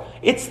for.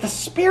 It's the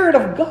Spirit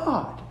of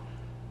God.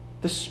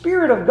 The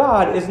Spirit of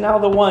God is now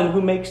the one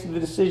who makes the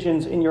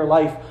decisions in your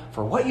life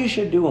for what you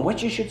should do and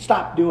what you should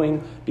stop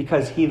doing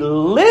because he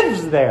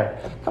lives there.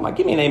 Come on,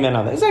 give me an amen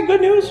on that. Is that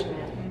good news?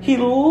 He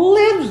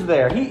lives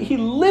there. He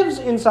lives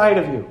inside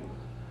of you.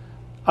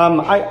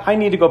 I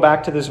need to go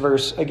back to this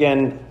verse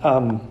again.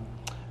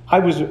 I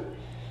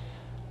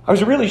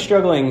was really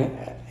struggling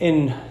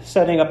in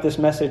setting up this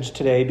message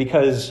today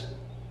because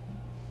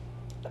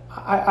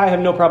I have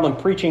no problem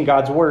preaching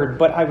God's word,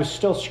 but I was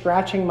still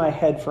scratching my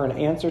head for an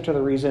answer to the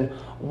reason,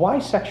 why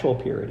sexual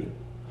purity?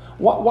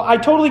 I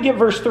totally get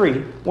verse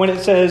 3 when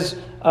it says,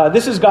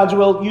 this is God's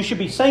will, you should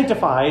be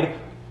sanctified.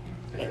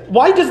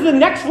 Why does the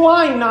next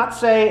line not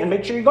say, and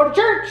make sure you go to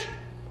church?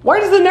 Why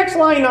does the next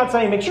line not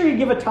say, make sure you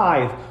give a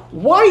tithe?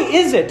 Why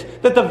is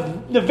it that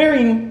the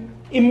very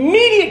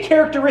immediate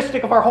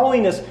characteristic of our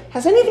holiness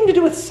has anything to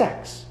do with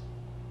sex?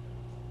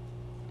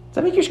 Does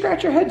that make you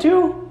scratch your head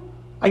too?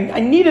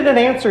 I needed an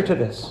answer to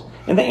this.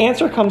 And the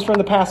answer comes from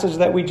the passage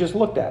that we just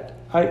looked at.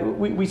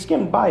 We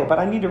skimmed by it, but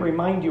I need to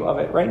remind you of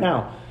it right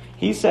now.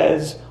 He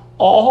says,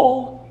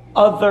 all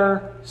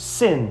other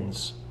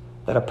sins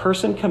that a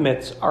person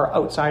commits are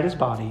outside his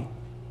body,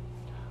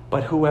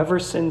 but whoever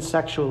sins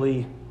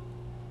sexually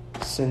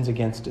sins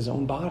against his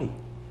own body.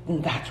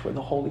 And that's where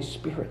the Holy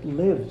Spirit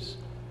lives.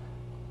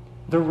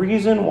 The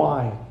reason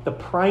why the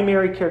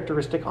primary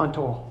characteristic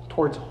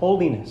towards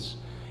holiness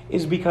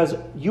is because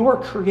you are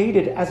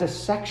created as a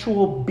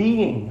sexual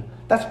being.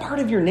 That's part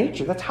of your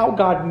nature. That's how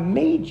God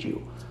made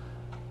you.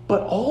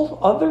 But all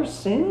other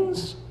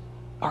sins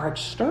are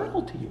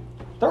external to you.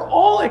 They're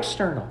all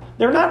external.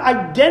 They're not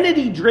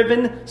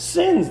identity-driven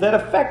sins that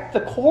affect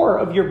the core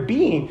of your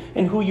being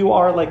and who you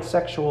are like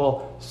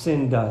sexual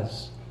sin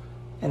does.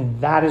 And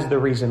that is the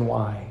reason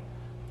why.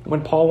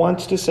 When Paul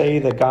wants to say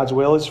that God's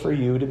will is for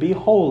you to be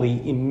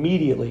holy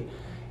immediately,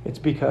 it's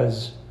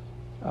because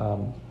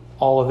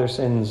all of their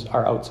sins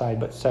are outside,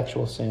 but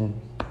sexual sin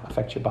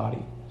affects your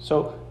body.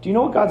 So do you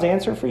know what God's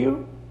answer for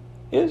you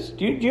is?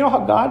 Do you know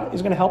how God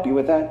is going to help you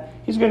with that?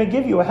 He's going to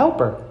give you a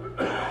helper.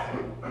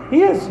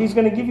 He is. He's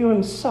going to give you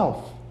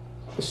himself,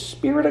 the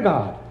Spirit of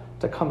God,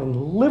 to come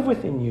and live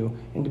within you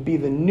and to be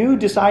the new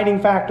deciding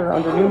factor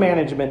under new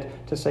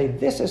management to say,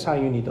 this is how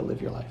you need to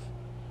live your life.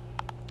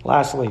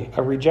 Lastly,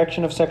 a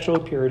rejection of sexual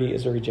purity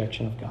is a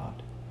rejection of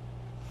God.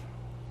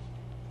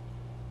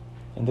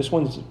 And this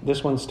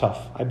one's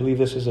tough. I believe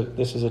this is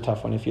a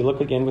tough one. If you look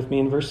again with me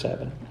in verse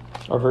 8,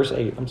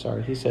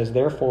 he says,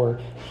 therefore,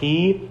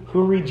 he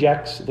who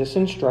rejects this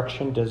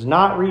instruction does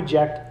not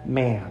reject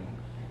man,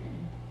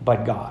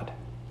 but God.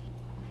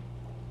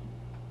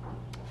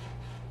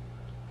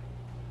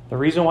 The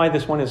reason why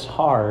this one is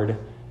hard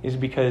is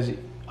because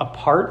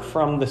apart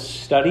from the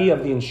study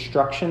of the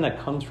instruction that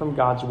comes from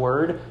God's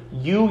word,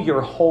 you,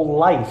 your whole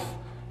life,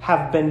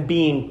 have been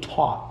being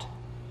taught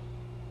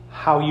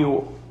how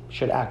you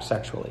should act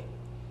sexually.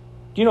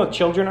 Do you know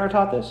children are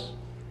taught this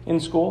in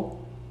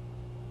school?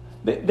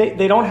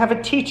 They don't have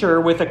a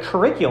teacher with a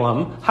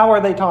curriculum. How are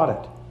they taught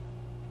it?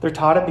 They're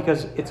taught it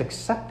because it's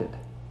accepted.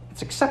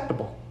 It's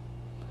acceptable.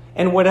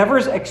 And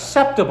whatever's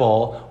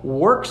acceptable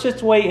works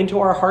its way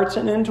into our hearts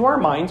and into our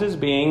minds as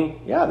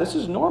being, yeah, this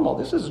is normal.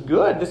 This is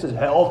good. This is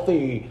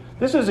healthy.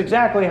 This is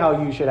exactly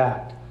how you should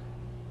act.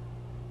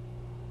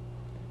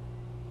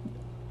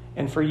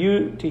 And for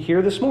you to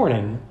hear this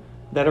morning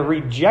that a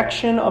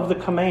rejection of the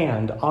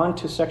command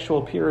onto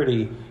sexual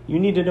purity, you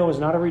need to know is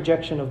not a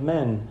rejection of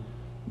men.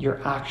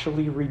 You're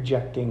actually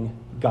rejecting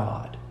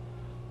God,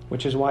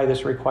 which is why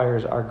this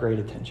requires our great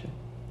attention.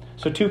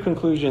 So 2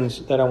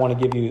 conclusions that I want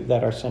to give you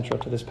that are central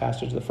to this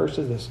passage. The first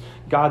is this: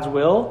 God's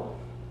will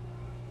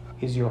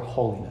is your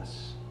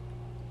holiness,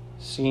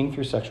 seen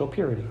through sexual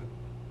purity.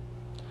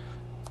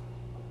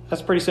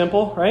 That's pretty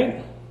simple,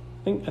 right?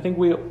 I think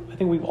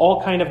we've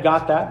all kind of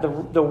got that.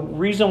 The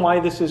reason why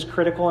this is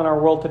critical in our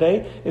world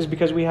today is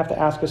because we have to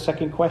ask a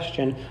second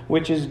question,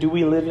 which is: do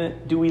we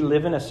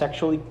live in a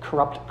sexually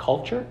corrupt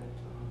culture?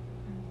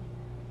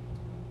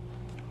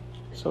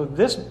 So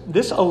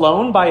this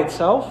alone by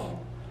itself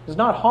is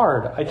not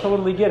hard. I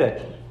totally get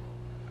it.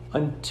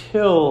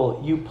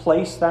 Until you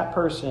place that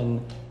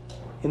person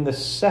in the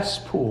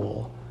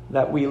cesspool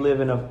that we live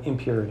in of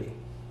impurity.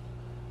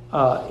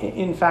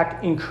 In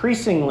fact,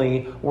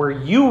 increasingly, where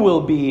you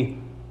will be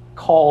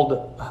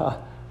called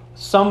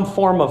some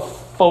form of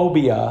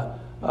phobia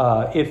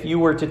if you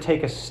were to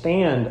take a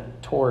stand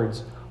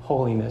towards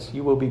holiness.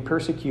 You will be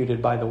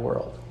persecuted by the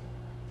world.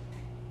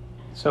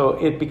 So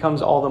it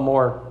becomes all the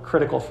more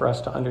critical for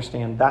us to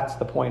understand that's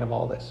the point of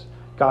all this.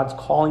 God's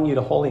calling you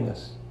to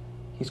holiness.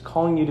 He's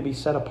calling you to be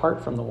set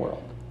apart from the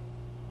world.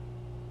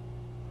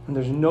 And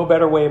there's no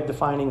better way of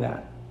defining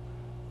that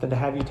than to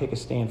have you take a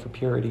stand for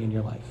purity in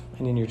your life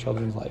and in your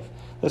children's life.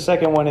 The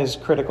second one is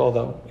critical,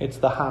 though. It's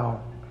the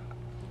how.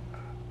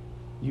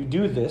 You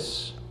do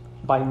this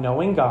by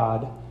knowing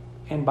God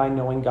and by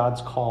knowing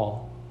God's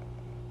call.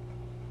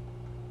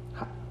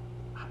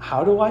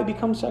 How do I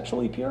become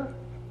sexually pure?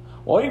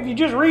 Well, if you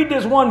just read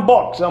this one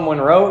book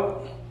someone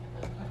wrote.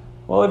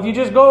 Well, if you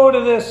just go to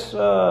this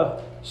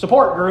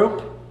support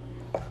group.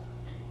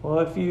 Well,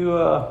 if you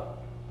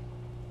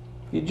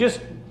just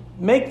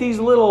make these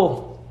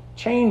little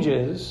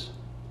changes.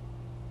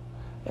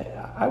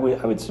 I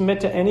would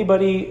submit to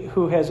anybody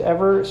who has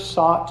ever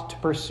sought to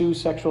pursue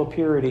sexual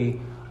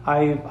purity,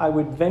 I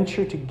would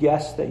venture to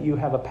guess that you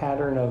have a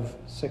pattern of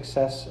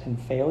success and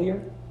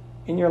failure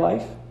in your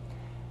life.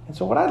 And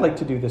so what I'd like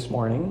to do this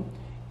morning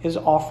is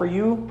offer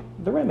you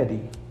the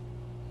remedy.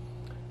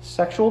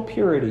 Sexual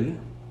purity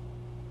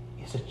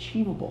is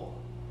achievable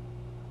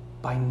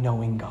by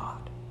knowing God.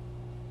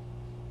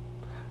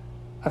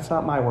 That's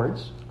not my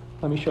words.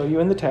 Let me show you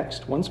in the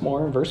text once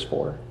more in verse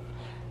 4.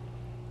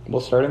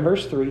 We'll start in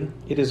verse 3.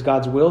 It is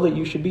God's will that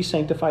you should be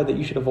sanctified, that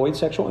you should avoid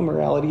sexual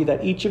immorality,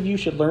 that each of you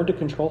should learn to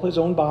control his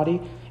own body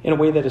in a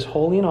way that is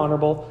holy and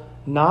honorable,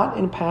 not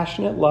in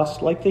passionate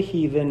lust like the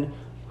heathen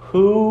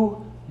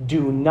who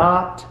do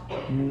not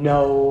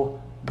know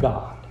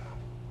God.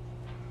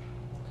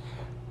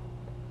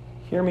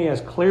 Hear me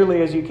as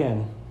clearly as you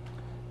can.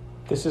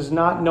 This is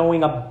not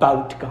knowing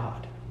about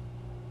God.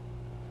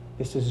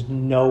 This is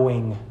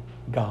knowing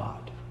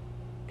God.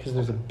 Because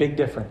there's a big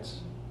difference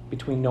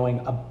between knowing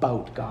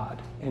about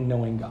God and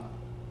knowing God.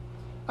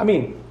 I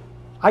mean,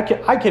 I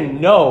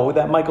can know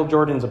that Michael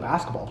Jordan's a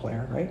basketball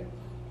player, right?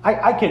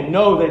 I can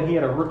know that he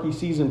had a rookie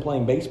season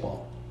playing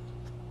baseball.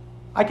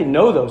 I can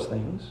know those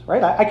things,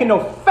 right? I can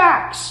know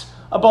facts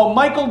about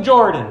Michael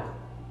Jordan,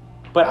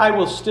 but I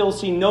will still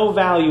see no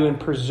value in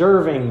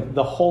preserving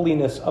the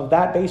holiness of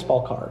that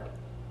baseball card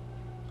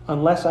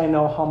unless I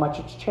know how much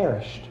it's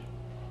cherished.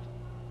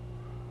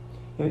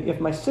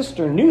 If my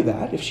sister knew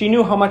that, if she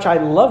knew how much I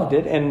loved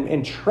it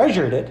and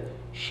treasured it,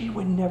 she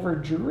would never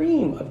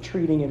dream of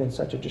treating it in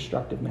such a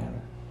destructive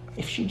manner.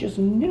 If she just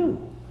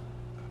knew.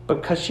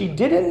 Because she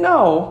didn't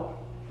know,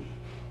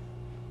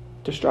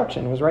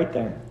 destruction was right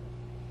there.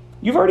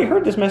 You've already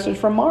heard this message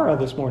from Mara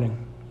this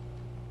morning.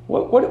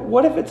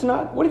 What if it's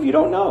not? What if you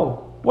don't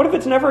know? What if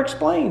it's never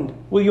explained?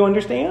 Will you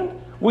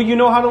understand? Will you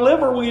know how to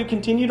live, or will you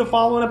continue to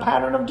follow in a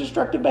pattern of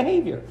destructive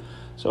behavior?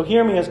 So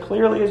hear me as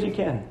clearly as you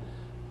can.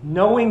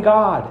 Knowing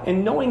God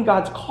and knowing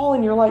God's call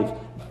in your life,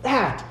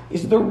 that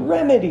is the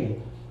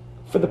remedy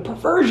for the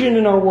perversion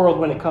in our world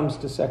when it comes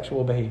to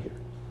sexual behavior.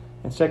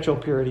 And sexual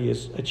purity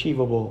is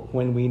achievable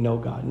when we know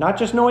God. Not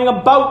just knowing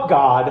about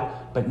God,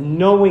 but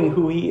knowing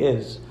who he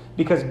is.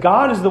 Because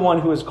God is the one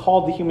who has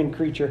called the human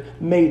creature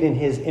made in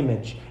his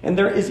image. And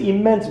there is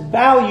immense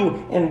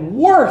value and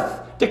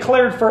worth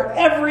declared for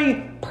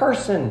every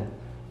person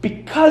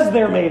because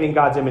they're made in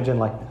God's image and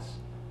likeness.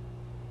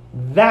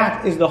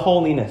 That is the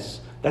holiness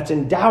that's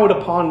endowed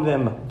upon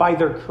them by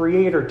their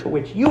Creator, to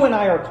which you and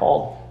I are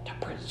called to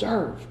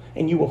preserve.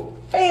 And you will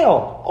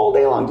fail all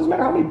day long. Doesn't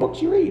matter how many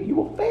books you read, you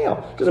will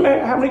fail. Doesn't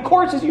matter how many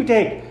courses you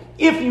take,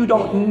 if you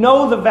don't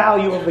know the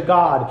value of the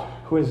God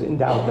who has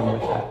endowed them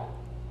with that.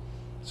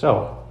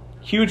 So,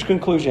 huge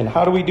conclusion.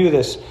 How do we do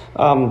this?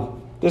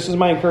 This is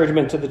my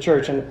encouragement to the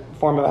church in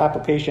form of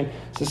application.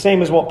 It's the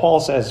same as what Paul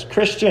says.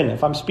 Christian,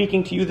 if I'm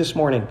speaking to you this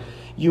morning,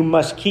 you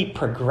must keep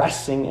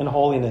progressing in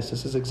holiness.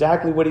 This is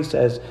exactly what he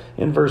says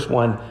in verse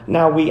 1.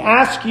 Now we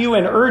ask you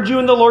and urge you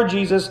in the Lord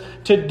Jesus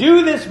to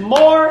do this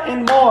more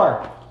and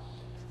more.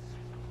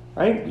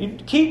 Right? You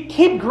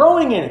keep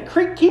growing in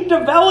it. Keep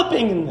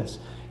developing in this.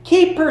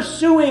 Keep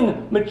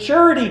pursuing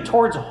maturity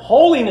towards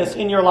holiness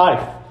in your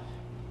life.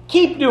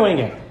 Keep doing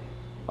it.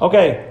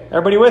 Okay,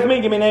 everybody with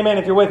me? Give me an amen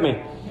if you're with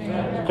me.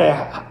 Amen. Okay,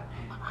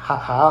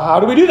 how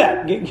do we do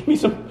that? Give me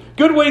some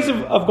good ways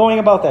of going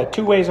about that.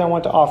 2 ways I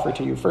want to offer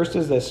to you. First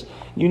is this.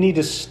 You need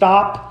to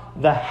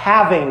stop the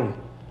having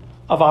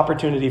of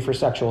opportunity for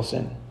sexual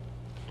sin.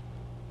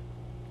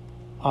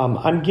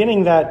 I'm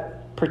getting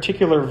that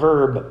particular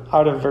verb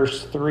out of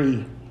verse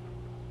 3.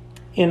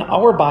 In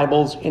our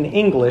Bibles, in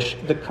English,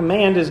 the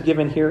command is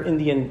given here in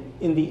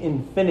the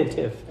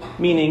infinitive,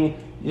 meaning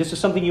this is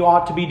something you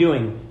ought to be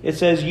doing. It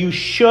says you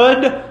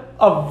should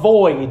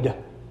avoid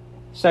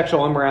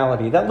sexual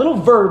immorality. That little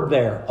verb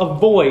there,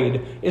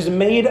 avoid, is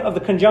made of the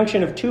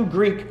conjunction of 2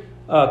 Greek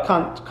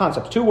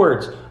concepts, 2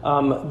 words.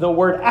 The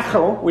word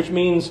echo, which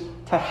means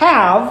to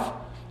have,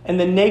 and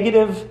the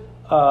negative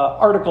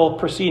article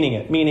preceding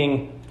it,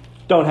 meaning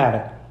don't have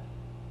it.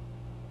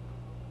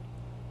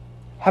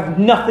 Have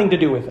nothing to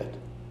do with it.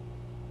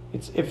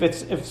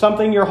 If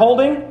something you're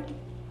holding,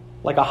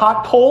 like a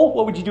hot coal,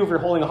 what would you do if you're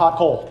holding a hot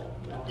coal?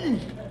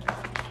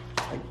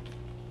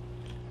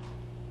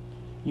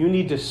 You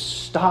need to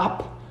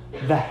stop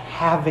the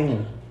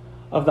having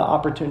of the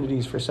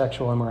opportunities for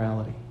sexual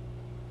immorality.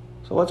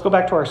 So let's go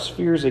back to our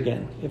spheres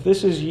again. If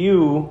this is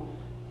you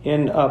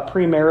in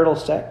premarital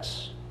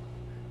sex,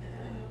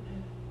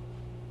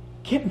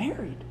 get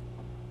married.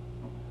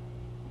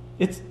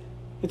 It's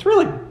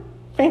really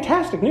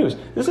fantastic news.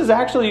 This is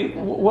actually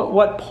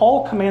what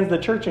Paul commands the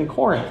church in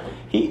Corinth.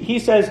 He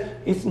says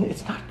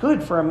it's not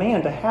good for a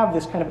man to have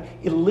this kind of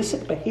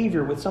illicit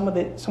behavior with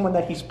someone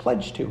that he's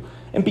pledged to.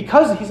 And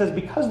because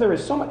there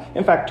is so much...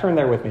 In fact, turn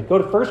there with me. Go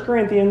to 1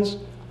 Corinthians.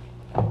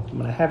 I'm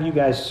going to have you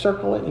guys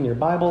circle it in your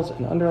Bibles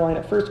and underline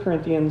it. 1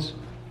 Corinthians.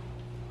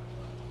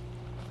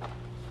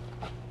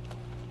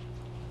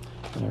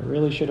 And I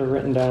really should have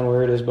written down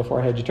where it is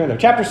before I had you turn there.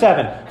 Chapter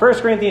 7. 1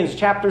 Corinthians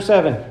chapter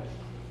 7.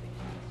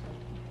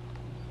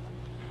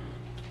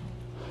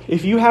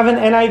 If you have an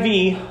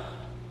NIV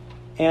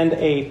and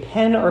a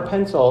pen or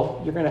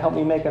pencil, you're going to help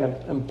me make an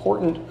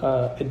important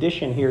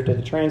addition here to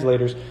the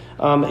translators.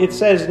 It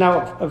says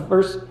now,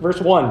 verse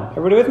 1.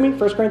 Everybody with me?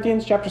 1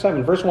 Corinthians chapter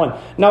 7, verse 1.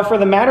 Now for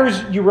the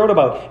matters you wrote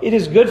about, it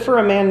is good for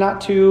a man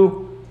not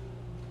to...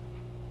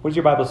 What does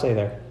your Bible say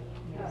there?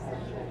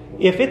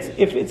 If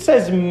it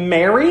says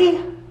marry,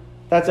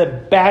 that's a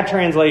bad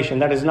translation.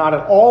 That is not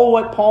at all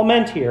what Paul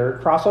meant here.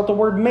 Cross out the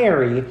word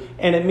marry,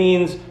 and it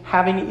means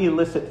having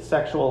illicit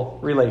sexual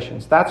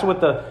relations. That's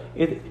what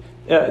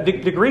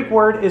the Greek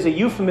word is a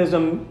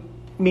euphemism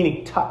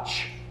meaning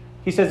touch.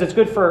 He says it's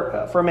good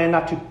for a man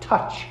not to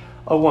touch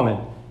a woman.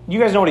 You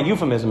guys know what a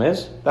euphemism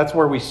is. That's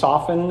where we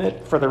soften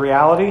it for the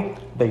reality.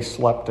 They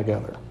slept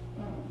together.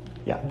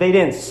 Yeah, they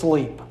didn't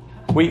sleep.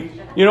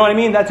 You know what I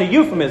mean? That's a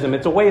euphemism.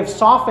 It's a way of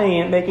softening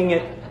it,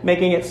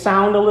 making it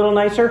sound a little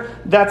nicer.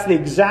 That's the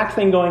exact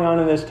thing going on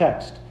in this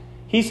text.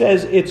 He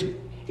says it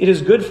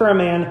is good for a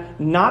man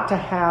not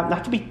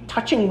to be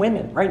touching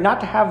women, right? Not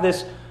to have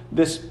this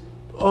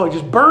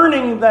just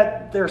burning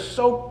that they're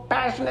so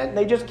passionate and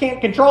they just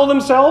can't control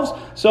themselves.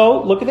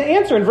 So look at the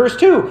answer in verse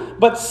 2.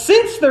 But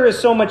since there is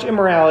so much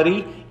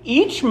immorality,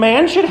 each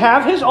man should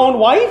have his own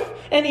wife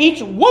and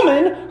each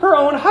woman her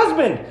own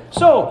husband.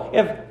 So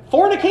if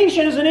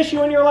fornication is an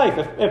issue in your life,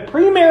 if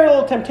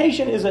premarital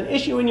temptation is an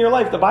issue in your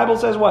life, the Bible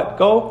says what?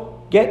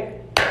 Go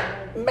get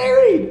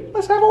married.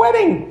 Let's have a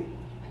wedding.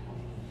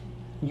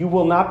 You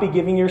will not be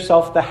giving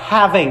yourself the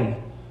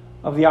having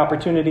of the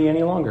opportunity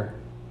any longer.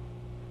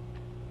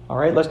 All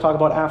right, let's talk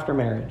about after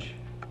marriage.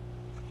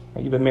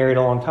 You've been married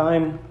a long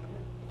time.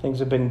 Things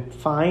have been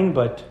fine,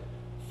 but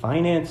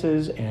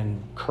finances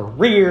and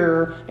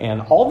career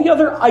and all the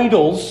other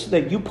idols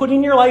that you put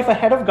in your life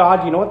ahead of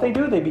God, you know what they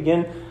do? They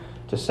begin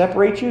to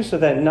separate you so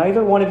that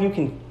neither one of you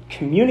can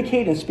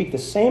communicate and speak the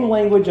same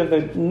language of the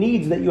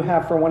needs that you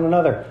have for one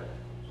another.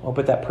 Oh,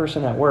 but that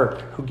person at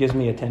work who gives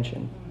me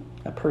attention,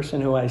 that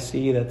person who I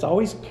see that's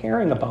always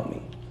caring about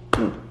me.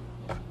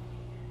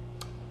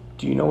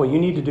 Do you know what you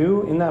need to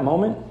do in that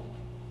moment?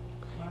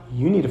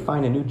 You need to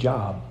find a new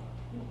job.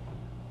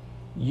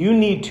 You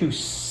need to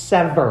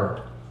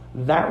sever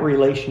that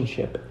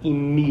relationship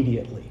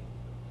immediately.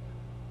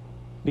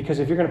 Because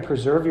if you're going to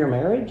preserve your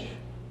marriage,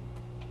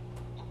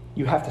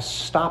 you have to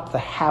stop the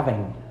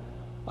having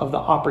of the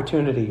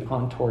opportunity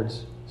on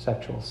towards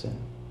sexual sin.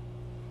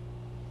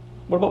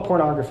 What about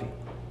pornography?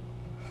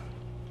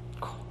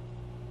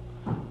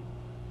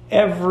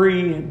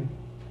 Every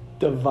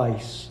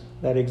device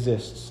that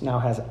exists now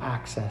has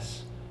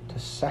access to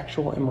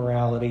sexual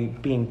immorality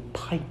being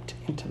piped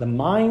into the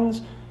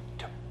minds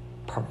to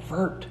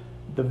pervert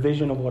the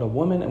vision of what a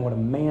woman and what a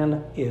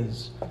man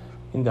is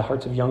in the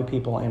hearts of young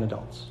people and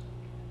adults.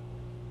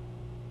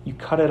 You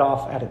cut it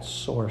off at its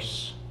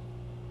source.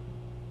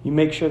 You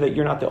make sure that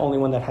you're not the only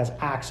one that has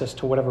access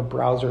to whatever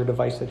browser or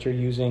device that you're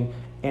using.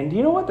 And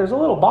you know what? There's a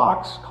little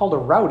box called a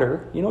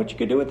router. You know what you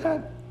could do with that?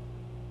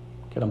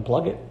 You could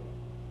unplug it.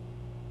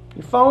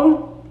 Your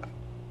phone,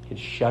 you could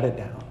shut it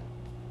down.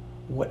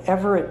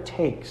 Whatever it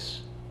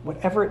takes,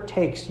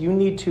 you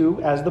need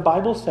to, as the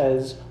Bible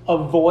says,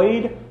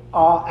 avoid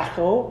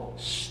echo,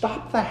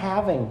 stop the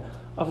having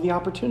of the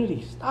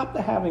opportunity. Stop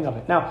the having of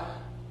it. Now,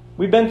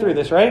 we've been through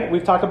this, right?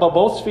 We've talked about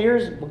both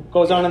spheres, what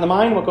goes on in the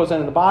mind, what goes on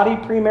in the body,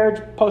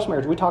 pre-marriage,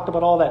 post-marriage. We talked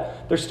about all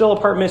that. There's still a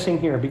part missing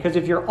here, because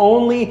if you're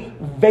only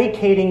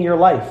vacating your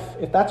life,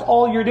 if that's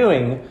all you're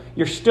doing,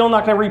 you're still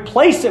not going to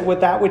replace it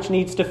with that which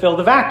needs to fill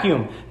the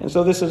vacuum. And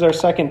so this is our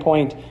second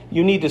point.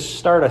 You need to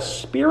start a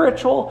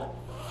spiritual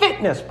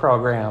fitness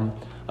program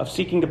of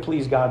seeking to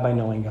please God by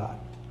knowing God.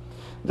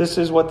 This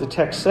is what the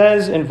text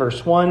says in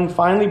verse 1.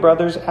 Finally,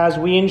 brothers, as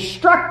we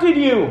instructed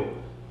you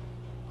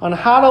on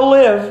how to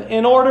live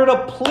in order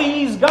to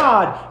please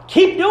God,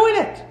 keep doing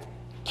it.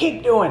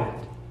 Keep doing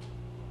it.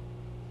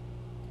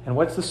 And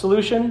what's the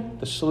solution?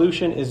 The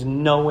solution is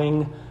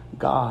knowing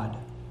God.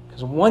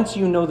 Because once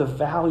you know the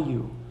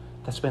value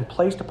that's been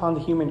placed upon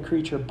the human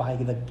creature by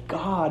the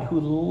God who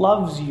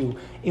loves you,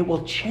 it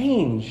will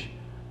change.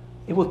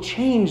 It will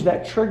change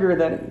that trigger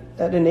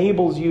that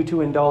enables you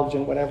to indulge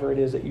in whatever it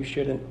is that you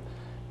shouldn't.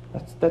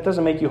 That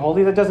doesn't make you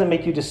holy. That doesn't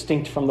make you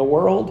distinct from the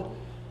world.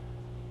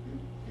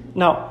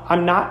 No,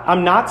 I'm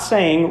not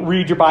saying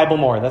read your Bible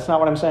more. That's not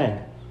what I'm saying.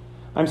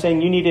 I'm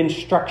saying you need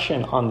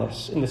instruction on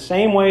this. In the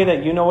same way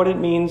that you know what it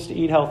means to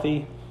eat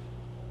healthy.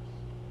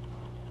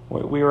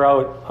 We were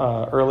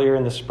out earlier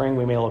in the spring.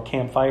 We made a little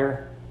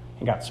campfire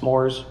and got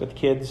s'mores with the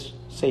kids.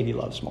 Sadie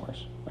loves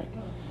s'mores, right?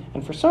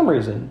 And for some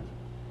reason,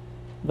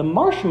 the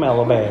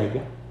marshmallow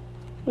bag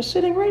was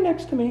sitting right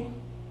next to me.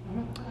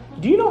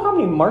 Do you know how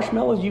many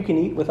marshmallows you can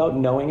eat without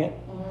knowing it?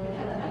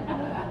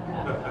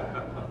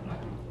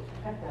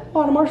 A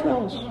lot of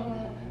marshmallows.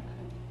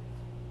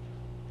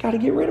 Got to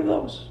get rid of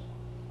those.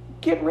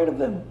 Get rid of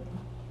them.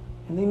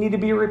 And they need to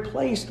be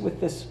replaced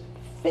with this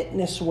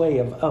fitness way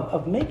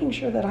of making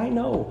sure that I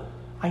know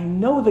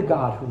the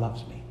God who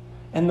loves me.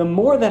 And the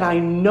more that I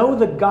know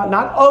the God,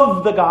 not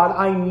of the God,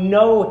 I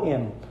know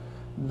him,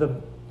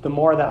 the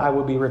more that I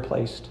will be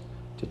replaced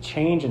to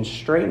change and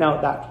straighten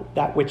out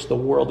that which the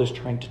world is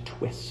trying to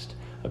twist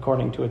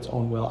according to its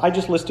own will. I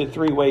just listed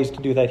 3 ways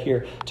to do that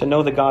here. To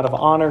know the God of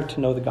honor,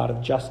 to know the God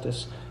of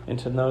justice, and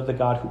to know the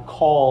God who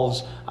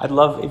calls. I'd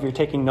love, if you're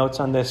taking notes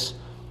on this,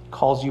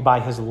 calls you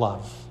by his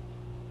love.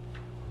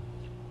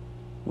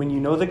 When you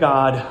know the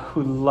God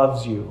who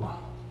loves you,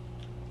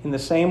 in the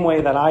same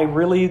way that I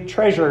really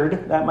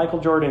treasured that Michael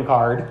Jordan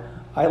card,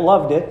 I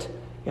loved it.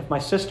 If my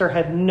sister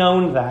had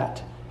known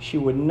that, she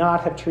would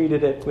not have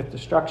treated it with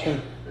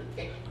destruction.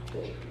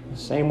 The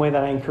same way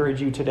that I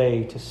encourage you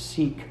today to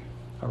seek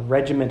a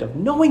regiment of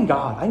knowing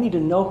God. I need to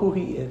know who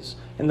he is.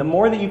 And the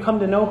more that you come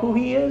to know who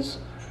he is,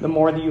 the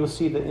more that you will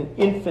see the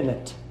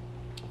infinite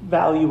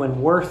value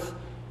and worth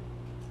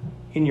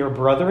in your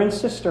brother and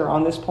sister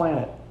on this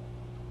planet.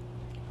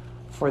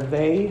 For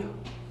they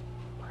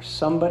are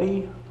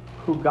somebody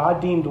who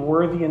God deemed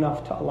worthy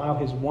enough to allow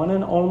his one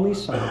and only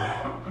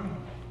Son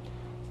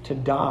to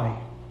die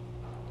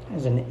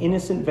as an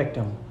innocent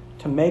victim,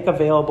 to make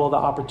available the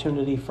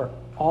opportunity for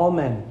all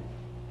men,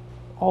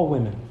 all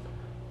women,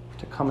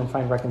 to come and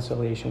find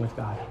reconciliation with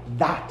God.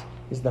 That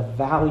is the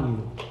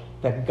value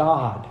that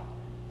God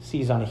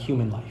sees on a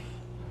human life.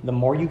 The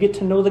more you get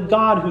to know the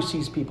God who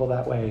sees people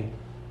that way,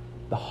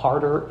 the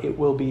harder it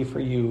will be for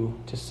you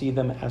to see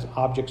them as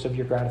objects of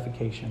your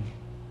gratification,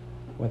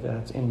 whether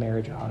that's in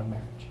marriage or out of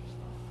marriage.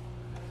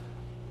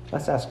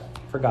 Let's ask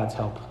for God's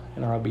help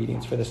in our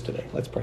obedience for this today. Let's pray.